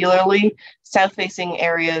 degrees regularly, south-facing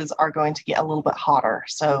areas are going to get a little bit hotter.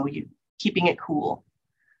 So keeping it cool.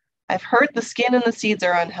 I've heard the skin and the seeds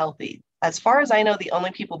are unhealthy. As far as I know, the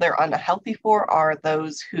only people they're unhealthy for are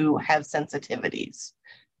those who have sensitivities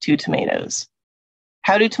to tomatoes.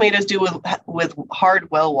 How do tomatoes do with hard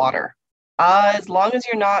well water? As long as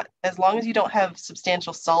you don't have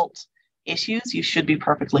substantial salt issues, you should be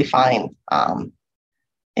perfectly fine.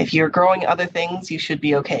 If you're growing other things, you should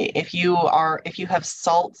be okay. If you have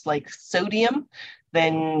salts like sodium,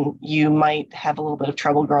 then you might have a little bit of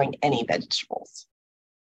trouble growing any vegetables.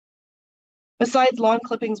 Besides lawn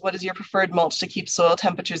clippings, what is your preferred mulch to keep soil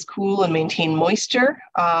temperatures cool and maintain moisture?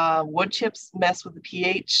 Wood chips mess with the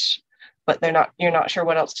pH, but you're not sure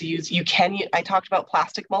what else to use. I talked about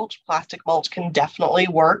plastic mulch. Plastic mulch can definitely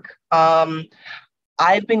work.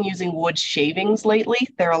 I've been using wood shavings lately.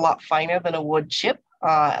 They're a lot finer than a wood chip,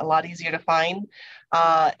 a lot easier to find.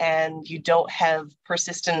 And you don't have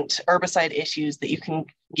persistent herbicide issues that you can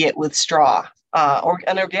get with straw.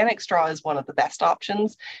 An organic straw is one of the best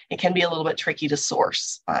options. It can be a little bit tricky to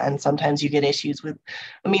source, and sometimes you get issues with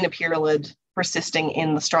aminopyrrolid persisting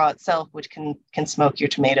in the straw itself, which can smoke your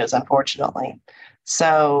tomatoes, unfortunately.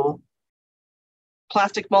 So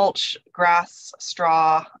plastic mulch, grass,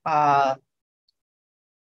 straw,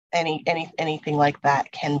 anything like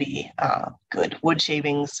that can be good. Wood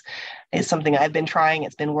shavings is something I've been trying.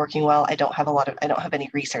 It's been working well. I don't have any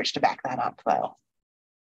research to back that up though.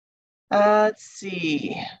 Let's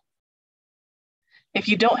see. If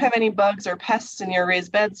you don't have any bugs or pests in your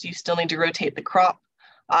raised beds, you still need to rotate the crop.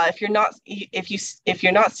 If you're not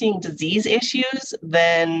seeing disease issues,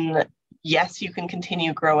 then yes, you can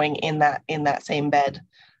continue growing in that same bed.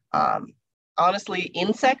 Honestly,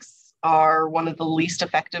 insects are one of the least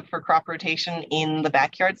effective for crop rotation in the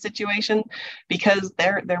backyard situation because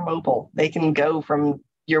they're mobile. They can go from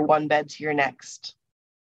your one bed to your next.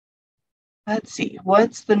 Let's see,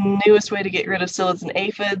 what's the newest way to get rid of psyllids and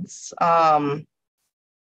aphids?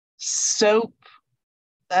 Soap,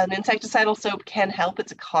 an insecticidal soap can help.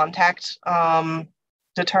 It's a contact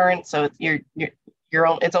deterrent, so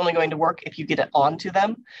it's only going to work if you get it onto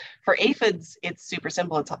them. For aphids, it's super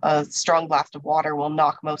simple. It's a strong blast of water will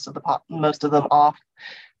knock most of them off.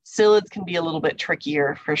 Psyllids can be a little bit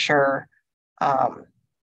trickier for sure.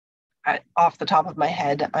 Off the top of my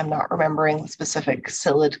head, I'm not remembering specific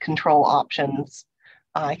psyllid control options.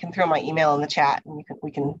 I can throw my email in the chat and we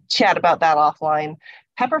can chat about that offline.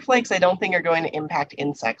 Pepper flakes, I don't think are going to impact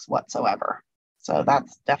insects whatsoever. So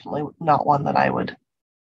that's definitely not one that I would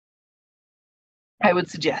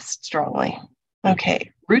suggest strongly.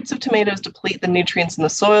 Okay, roots of tomatoes deplete the nutrients in the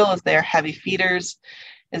soil as they are heavy feeders.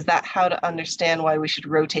 Is that how to understand why we should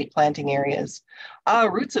rotate planting areas?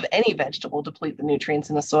 Roots of any vegetable deplete the nutrients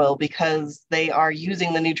in the soil because they are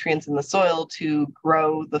using the nutrients in the soil to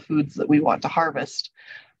grow the foods that we want to harvest.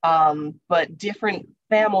 But different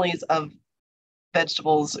families of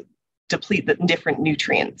vegetables deplete the different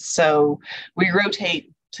nutrients. So we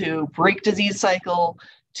rotate to break disease cycle,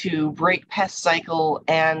 to break pest cycle,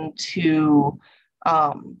 and to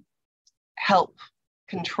help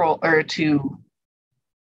control or to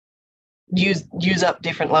use up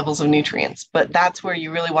different levels of nutrients. But that's where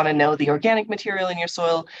you really want to know the organic material in your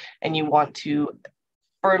soil, and you want to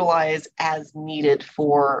fertilize as needed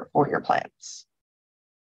for your plants.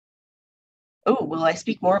 Oh, will I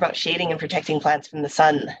speak more about shading and protecting plants from the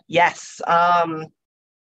sun? Yes.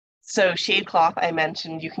 So shade cloth, I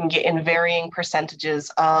mentioned, you can get in varying percentages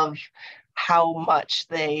of how much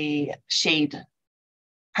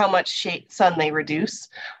sun they reduce.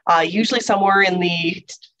 Usually somewhere in the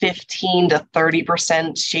 15 to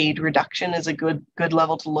 30% shade reduction is a good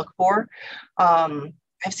level to look for. I've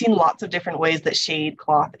seen lots of different ways that shade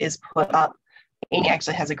cloth is put up. Amy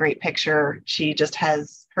actually has a great picture. She just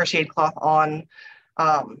has her shade cloth on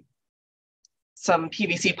some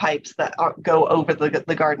PVC pipes that go over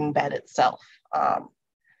the garden bed itself.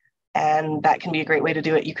 And that can be a great way to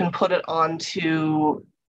do it. You can put it onto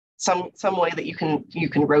some way that you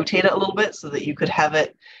can rotate it a little bit so that you could have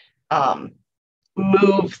it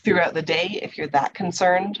move throughout the day if you're that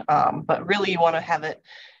concerned. But really you want to have it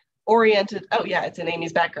oriented. Oh yeah, it's in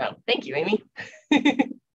Amy's background. Thank you, Amy.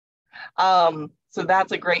 So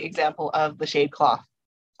that's a great example of the shade cloth.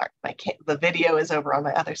 Sorry, the video is over on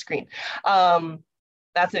my other screen.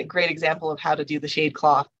 That's a great example of how to do the shade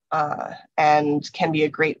cloth and can be a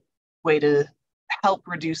great way to help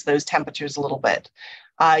reduce those temperatures a little bit.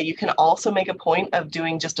 You can also make a point of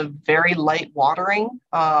doing just a very light watering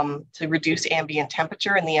to reduce ambient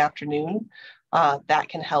temperature in the afternoon. That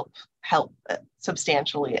can help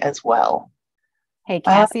substantially as well. Hey,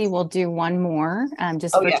 Cassie, we'll do one more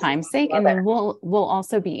just for time's sake, and then we'll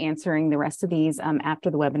also be answering the rest of these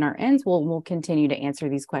after the webinar ends. We'll continue to answer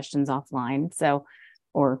these questions offline, so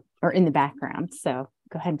or in the background. So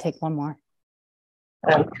go ahead and take one more.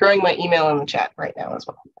 I'm throwing my email in the chat right now as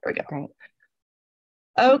well. There we go. Great.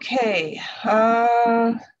 Okay.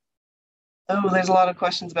 Oh, there's a lot of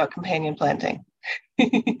questions about companion planting.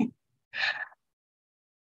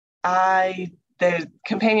 The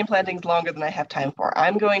companion planting is longer than I have time for.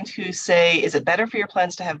 I'm going to say, is it better for your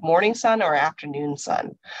plants to have morning sun or afternoon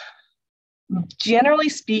sun? Generally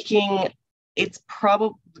speaking, it's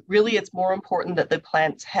more important that the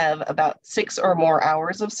plants have about 6 or more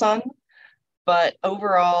hours of sun, but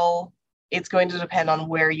overall, it's going to depend on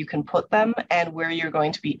where you can put them and where you're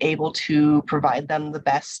going to be able to provide them the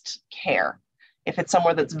best care. If it's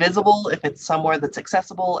somewhere that's visible, if it's somewhere that's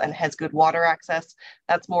accessible and has good water access,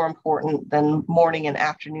 that's more important than morning and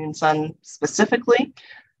afternoon sun specifically.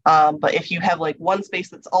 But if you have like one space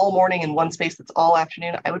that's all morning and one space that's all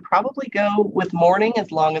afternoon, I would probably go with morning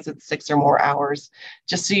as long as it's 6 or more hours,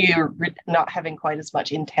 just so you're not having quite as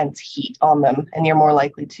much intense heat on them and you're more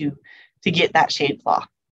likely to get that shade cloth,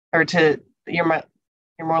 or you're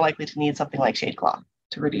more likely to need something like shade cloth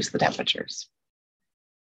to reduce the temperatures.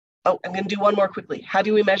 Oh, I'm going to do one more quickly. How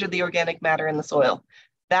do we measure the organic matter in the soil?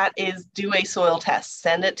 That is, do a soil test.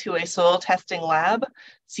 Send it to a soil testing lab.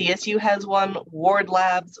 CSU has one, Ward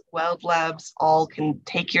Labs, Weld Labs, all can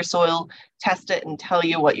take your soil, test it, and tell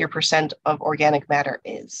you what your % of organic matter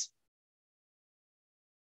is.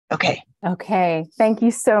 Okay. Okay. Thank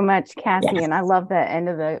you so much, Cassie. Yes. And I love the end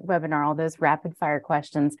of the webinar, all those rapid fire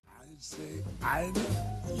questions. I say either,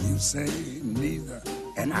 you say neither,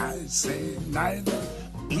 and I say neither.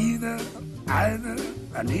 Either, either,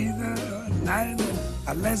 neither, neither.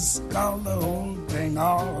 Let's call the whole thing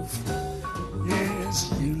off.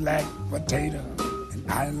 Yes, you like potato, and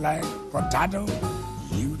I like potato.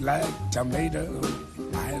 You like tomato,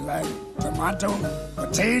 and I like tomato.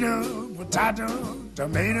 Potato, potato,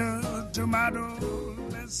 tomato, tomato.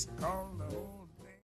 Let's call